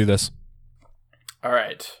 let's do this. All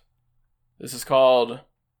right. This is called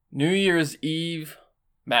New Year's Eve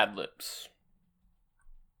Mad Libs.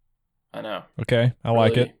 I know. Okay, I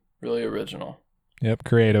like it. Really original. Yep,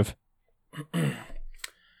 creative.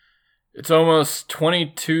 It's almost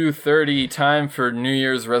 22:30, time for New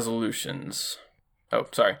Year's resolutions. Oh,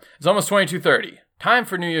 sorry. It's almost 22:30, time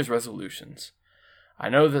for New Year's resolutions. I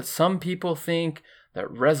know that some people think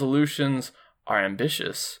that resolutions are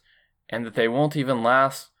ambitious and that they won't even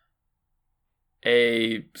last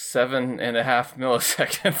a 7.5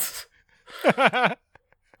 milliseconds.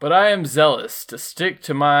 But I am zealous to stick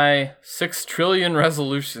to my 6 trillion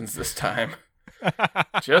resolutions this time.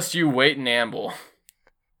 Just you wait and amble.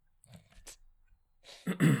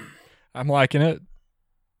 I'm liking it.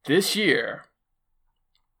 This year,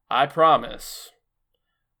 I promise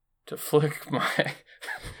to flick my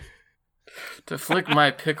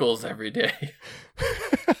pickles every day.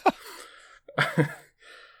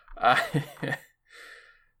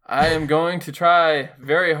 I am going to try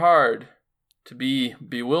very hard to be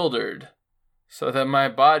bewildered so that my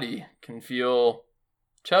body can feel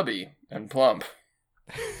chubby and plump.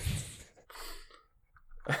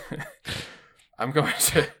 I'm going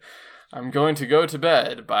to go to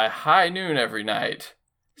bed by high noon every night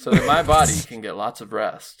so that my body can get lots of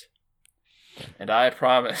rest. And I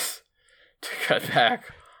promise to cut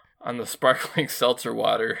back on the sparkling seltzer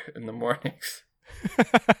water in the mornings.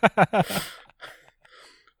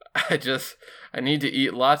 I need to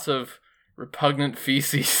eat lots of repugnant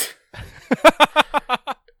feces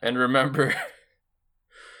and remember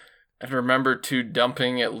to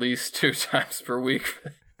dumping at least 2 times per week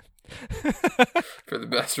for the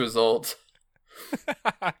best results.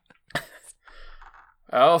 I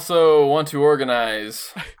also want to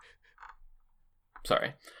organize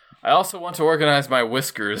my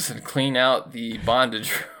whiskers and clean out the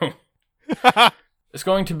bondage room. It's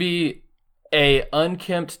going to be a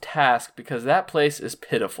unkempt task because that place is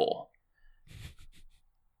pitiful.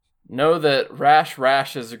 Know that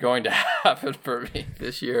rashes are going to happen for me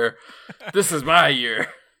this year. This is my year.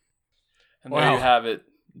 And there you have it,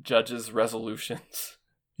 judges' resolutions.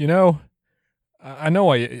 You know, I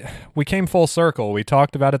know we came full circle. We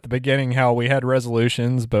talked about at the beginning how we had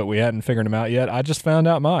resolutions, but we hadn't figured them out yet. I just found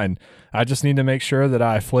out mine. I just need to make sure that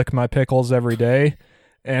I flick my pickles every day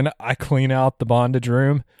and I clean out the bondage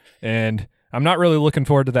room. And I'm not really looking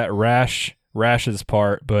forward to that rashes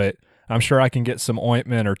part, but I'm sure I can get some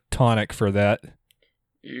ointment or tonic for that.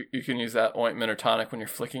 You can use that ointment or tonic when you're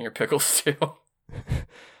flicking your pickles too.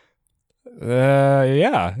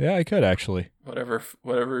 Yeah, I could actually. Whatever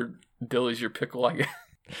dillies your pickle, I guess.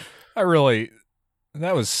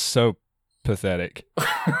 That was so pathetic.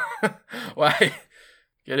 Why?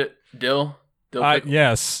 Get it? Dill pickle?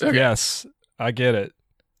 Yes, okay. Yes, I get it.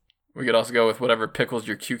 We could also go with whatever pickles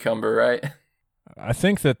your cucumber, right? I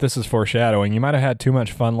think that this is foreshadowing. You might have had too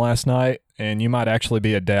much fun last night, and you might actually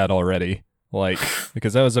be a dad already.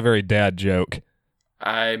 Because that was a very dad joke.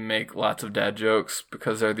 I make lots of dad jokes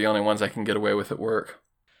because they're the only ones I can get away with at work.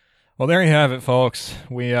 Well, there you have it, folks.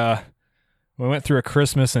 We went through a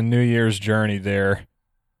Christmas and New Year's journey there.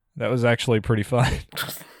 That was actually pretty fun.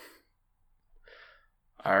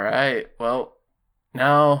 All right. Well,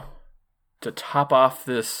 now to top off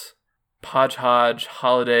this Podge Hodge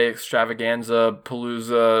holiday extravaganza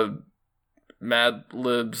palooza Mad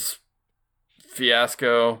Libs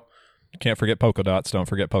fiasco. Can't forget polka dots. Don't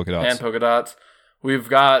forget polka dots. And polka dots. We've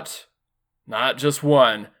got not just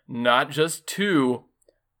 1, not just 2,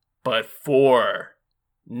 but 4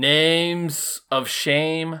 names of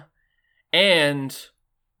shame and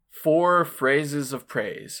 4 phrases of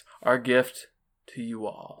praise. Our gift to you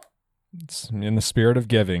all. It's in the spirit of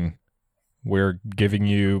giving. We're giving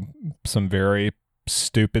you some very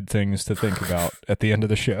stupid things to think about at the end of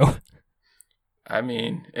the show. I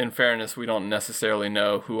mean, in fairness, we don't necessarily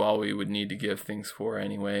know who all we would need to give things for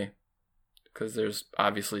anyway, because there's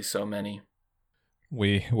obviously so many.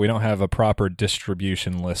 We don't have a proper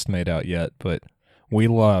distribution list made out yet, but we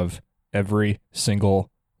love every single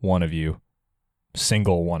one of you.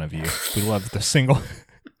 Single one of you. We love the single.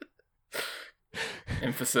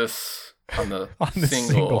 Emphasis on the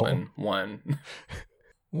single and one.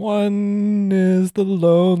 One is the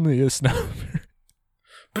loneliest number.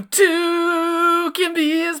 But two can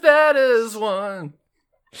be as bad as one.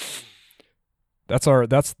 That's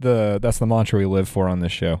the mantra we live for on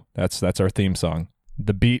this show. That's our theme song.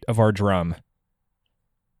 The beat of our drum.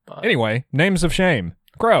 Anyway, names of shame.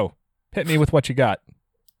 Crow, hit me with what you got.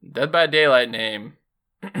 Dead by Daylight name.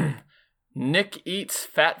 Nick eats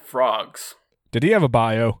fat frogs. Did he have a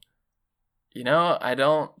bio? You know, I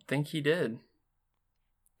don't think he did.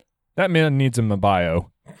 That man needs him a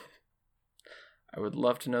bio. I would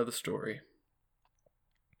love to know the story.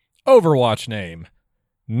 Overwatch name.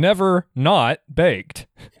 Never not baked.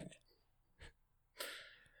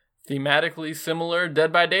 Thematically similar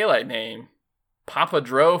Dead by Daylight name. Papa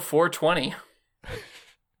Dro 420.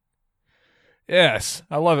 Yes,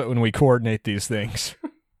 I love it when we coordinate these things.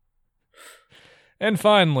 And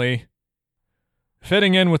finally,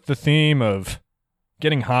 fitting in with the theme of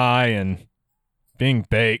getting high and being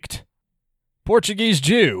baked, Portuguese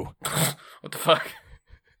Jew. What the fuck?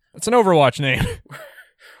 That's an Overwatch name.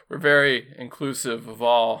 We're very inclusive of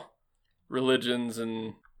all religions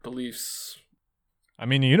and beliefs. I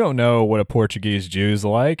mean, you don't know what a Portuguese Jew's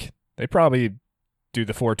like. They probably do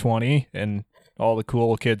the 420 and all the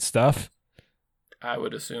cool kid stuff. I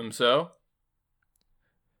would assume so.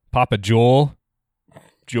 Papa Joel.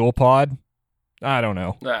 Jewel Pod. I don't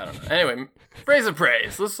know. Anyway, phrase of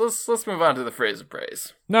praise. Let's move on to the phrase of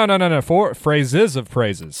praise. No. For phrases of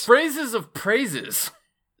praises. Phrases of praises.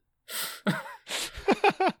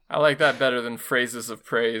 I like that better than phrases of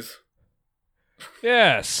praise.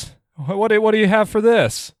 Yes. What do you have for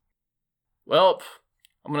this? Well,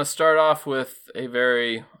 I'm going to start off with a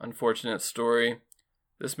very unfortunate story.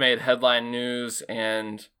 This made headline news,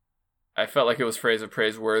 and I felt like it was phrase of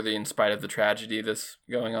praiseworthy in spite of the tragedy that's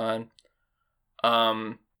going on.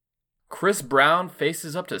 Chris Brown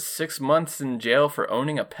faces up to 6 months in jail for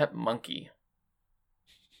owning a pet monkey.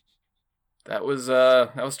 That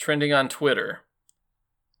was trending on Twitter.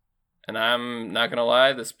 And I'm not gonna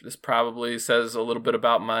lie, this probably says a little bit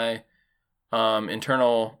about my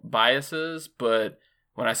internal biases, but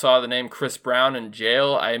when I saw the name Chris Brown in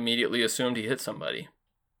jail, I immediately assumed he hit somebody.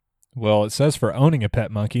 Well, it says for owning a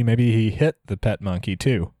pet monkey. Maybe he hit the pet monkey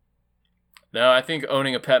too. No, I think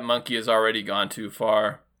owning a pet monkey has already gone too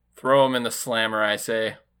far. Throw him in the slammer, I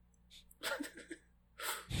say.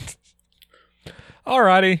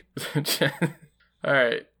 Alrighty. All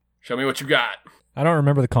right, show me what you got. I don't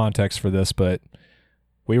remember the context for this, but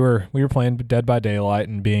we were playing Dead by Daylight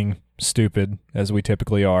and being stupid as we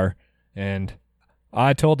typically are, and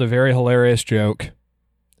I told a very hilarious joke,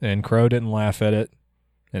 and Crow didn't laugh at it,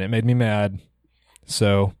 and it made me mad.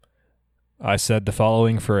 So I said the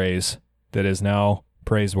following phrase that is now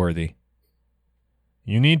praiseworthy.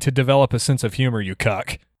 You need to develop a sense of humor, you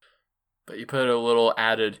cuck. But you put a little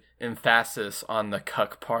added emphasis on the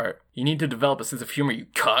cuck part. You need to develop a sense of humor, you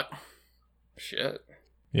cuck. Shit.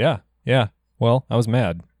 Yeah. Well, I was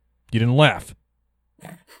mad. You didn't laugh.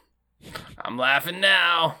 I'm laughing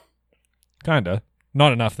now. Kinda.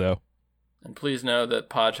 Not enough, though. And please know that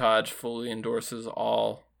Podge Hodge fully endorses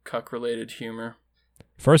all cuck-related humor.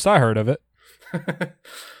 First I heard of it.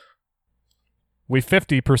 We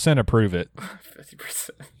 50% approve it. 50%.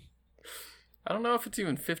 I don't know if it's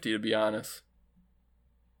even 50, to be honest.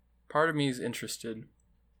 Part of me is interested.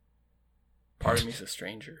 Part of me is a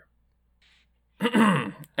stranger.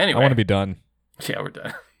 Anyway. I want to be done. Yeah, we're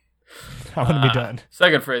done. I want to be done.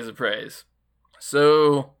 Second phrase of praise.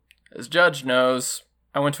 So, as Judge knows,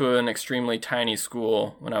 I went to an extremely tiny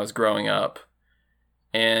school when I was growing up.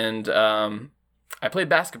 And I played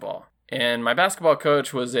basketball. And my basketball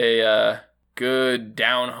coach was a good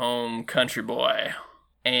down-home country boy.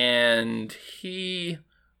 And he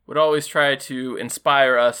would always try to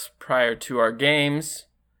inspire us prior to our games.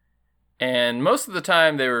 And most of the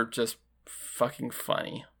time, they were just fucking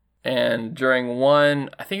funny. And during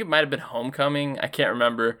one, I think it might have been homecoming, I can't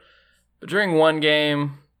remember. But during one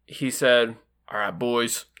game, he said, "All right,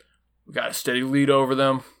 boys, we got a steady lead over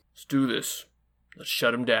them. Let's do this. Let's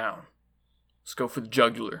shut them down. Let's go for the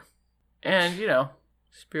jugular." And, you know,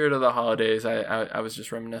 spirit of the holidays, I was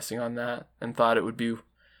just reminiscing on that and thought it would be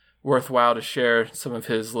worthwhile to share some of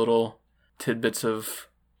his little tidbits of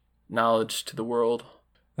knowledge to the world.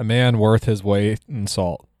 A man worth his weight in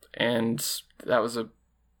salt. And that was a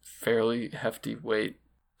fairly hefty weight.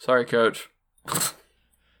 Sorry, Coach.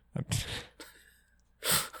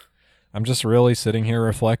 I'm just really sitting here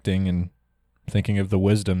reflecting and thinking of the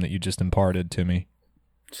wisdom that you just imparted to me.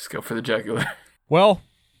 Just go for the jugular. Well,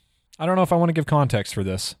 I don't know if I want to give context for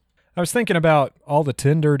this. I was thinking about all the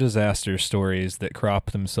Tinder disaster stories that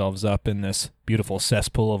crop themselves up in this beautiful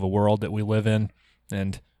cesspool of a world that we live in.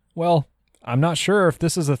 And, well, I'm not sure if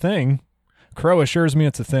this is a thing. Crow assures me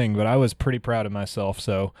it's a thing, but I was pretty proud of myself,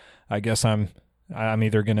 so I guess I'm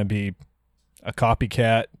either going to be a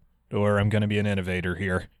copycat or I'm going to be an innovator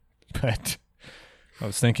here. But I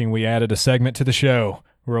was thinking we added a segment to the show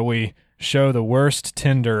where we show the worst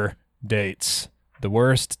Tinder dates, the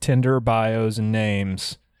worst Tinder bios and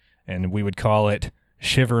names, and we would call it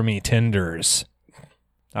Shiver Me Tinders.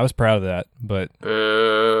 I was proud of that, but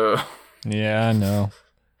yeah, I know.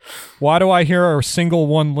 Why do I hear our single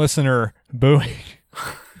one listener booing?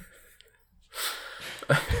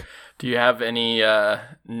 Do you have any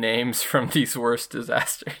names from these worst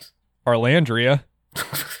disasters? Arlandria.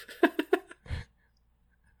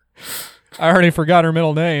 I already forgot her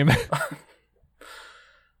middle name.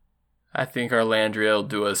 I think Arlandria will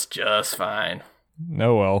do us just fine.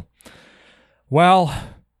 No, well,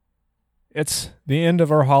 it's the end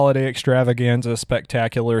of our holiday extravaganza,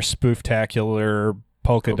 spectacular, spooftacular,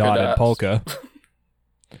 polka-dotted polka.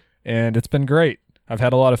 And it's been great. I've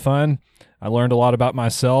had a lot of fun. I learned a lot about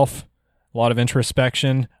myself, a lot of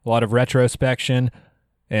introspection, a lot of retrospection,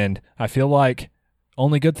 and I feel like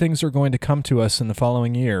only good things are going to come to us in the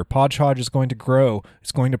following year. Podge is going to grow.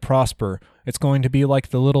 It's going to prosper. It's going to be like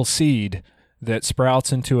the little seed that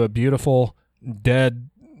sprouts into a beautiful, dead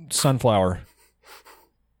sunflower.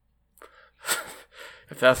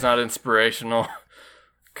 If that's not inspirational,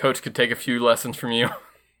 Coach could take a few lessons from you.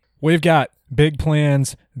 We've got big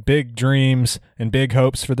plans, big dreams, and big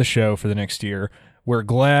hopes for the show for the next year. We're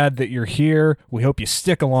glad that you're here. We hope you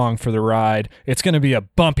stick along for the ride. It's going to be a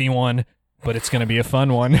bumpy one, but it's going to be a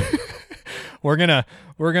fun one. We're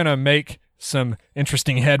gonna make some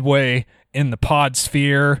interesting headway in the pod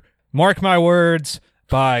sphere. Mark my words,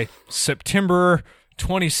 by September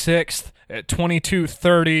 26th at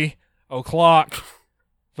 22:30 o'clock,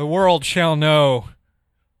 the world shall know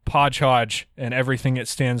Podge Hodge and everything it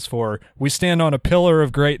stands for. We stand on a pillar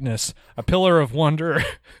of greatness, a pillar of wonder,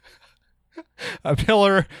 a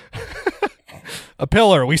pillar.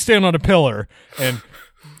 We stand on a pillar, and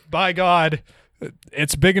by God,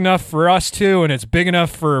 it's big enough for us too, and it's big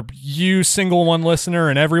enough for you, single one listener,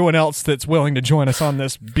 and everyone else that's willing to join us on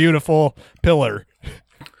this beautiful pillar.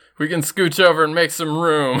 We can scooch over and make some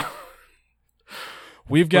room.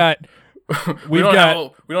 We don't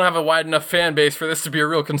have a wide enough fan base for this to be a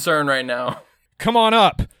real concern right now. Come on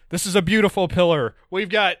up. This is a beautiful pillar. We've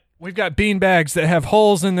got bean bags that have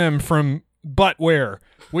holes in them from butt wear.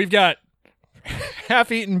 We've got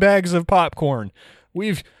half-eaten bags of popcorn.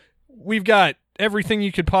 We've got everything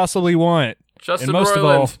you could possibly want. Justin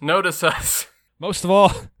Roiland, notice us. Most of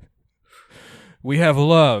all, we have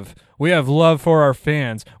love. We have love for our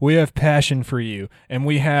fans. We have passion for you. And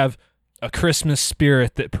we have a Christmas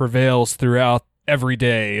spirit that prevails throughout every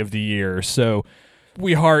day of the year. So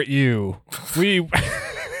we heart you.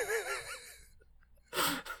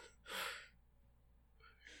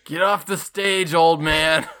 Get off the stage, old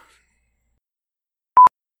man.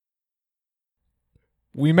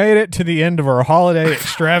 We made it to the end of our holiday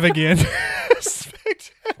extravaganza.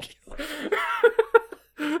 Spectacular.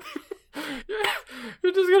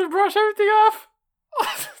 You're just going to brush everything off?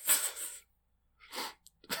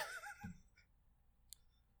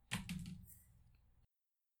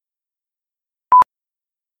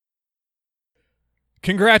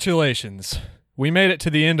 Congratulations. We made it to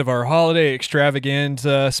the end of our holiday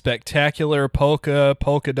extravaganza, spectacular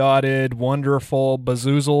polka-dotted, wonderful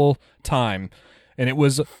bazoozle time. And it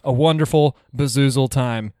was a wonderful bazoozle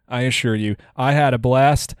time, I assure you. I had a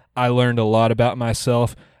blast. I learned a lot about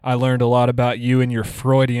myself. I learned a lot about you and your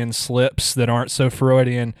Freudian slips that aren't so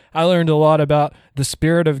Freudian. I learned a lot about the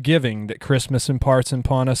spirit of giving that Christmas imparts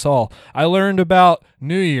upon us all. I learned about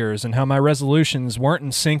New Year's and how my resolutions weren't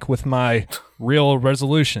in sync with my real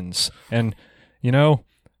resolutions. And, you know,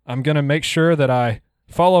 I'm going to make sure that I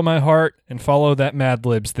follow my heart and follow that Mad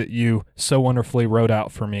Libs that you so wonderfully wrote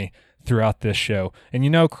out for me throughout this show. And you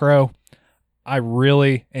know, Crow, I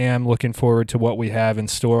really am looking forward to what we have in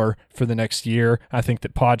store for the next year. I think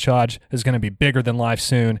that Podge Hodge is going to be bigger than life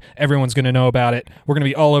soon. Everyone's going to know about it. We're going to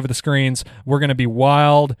be all over the screens. We're going to be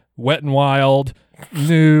wild, wet and wild,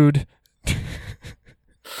 nude,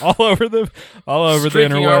 all over the interwebs.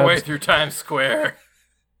 Streaking our way through Times Square.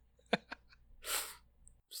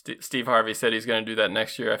 Steve Harvey said he's going to do that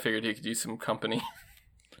next year. I figured he could use some company.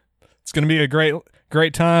 It's going to be a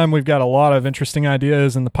great time. We've got a lot of interesting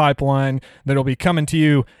ideas in the pipeline that'll be coming to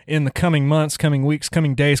you in the coming months, coming weeks,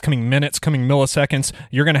 coming days, coming minutes, coming milliseconds.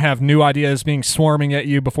 You're going to have new ideas being swarming at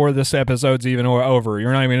you before this episode's even over.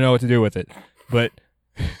 You're not even going to know what to do with it. But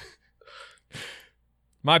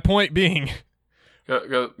my point being,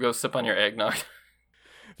 go sip on your eggnog.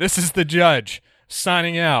 This is the judge.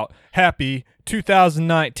 signing out. Happy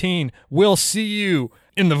 2019. We'll see you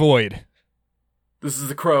in the void. This is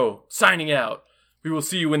the Crow signing out. We will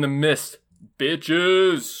see you in the mist,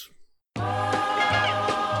 bitches.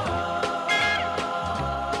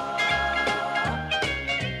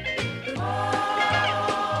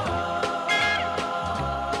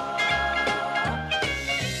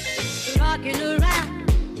 Rocking around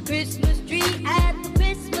the Christmas tree at the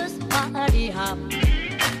Christmas party hop.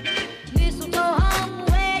 Mistletoe hung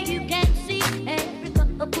where you can see every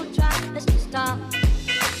couple tries to stop.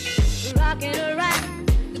 Rocking around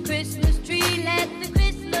the Christmas tree, let the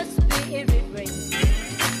Christmas spirit ring.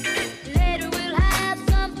 Later we'll have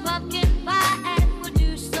some pumpkin pie and we'll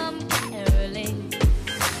do some caroling.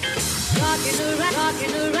 Rocking around,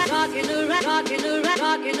 rocking around, rocking around, rocking around,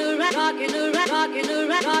 rocking around, rocking around, rocking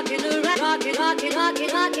around, rocking around, rocking, rocking, rocking,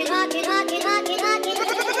 rocking, rocking, rocking, rocking, rocking.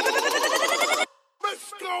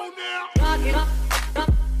 Let's go now. Rocking up.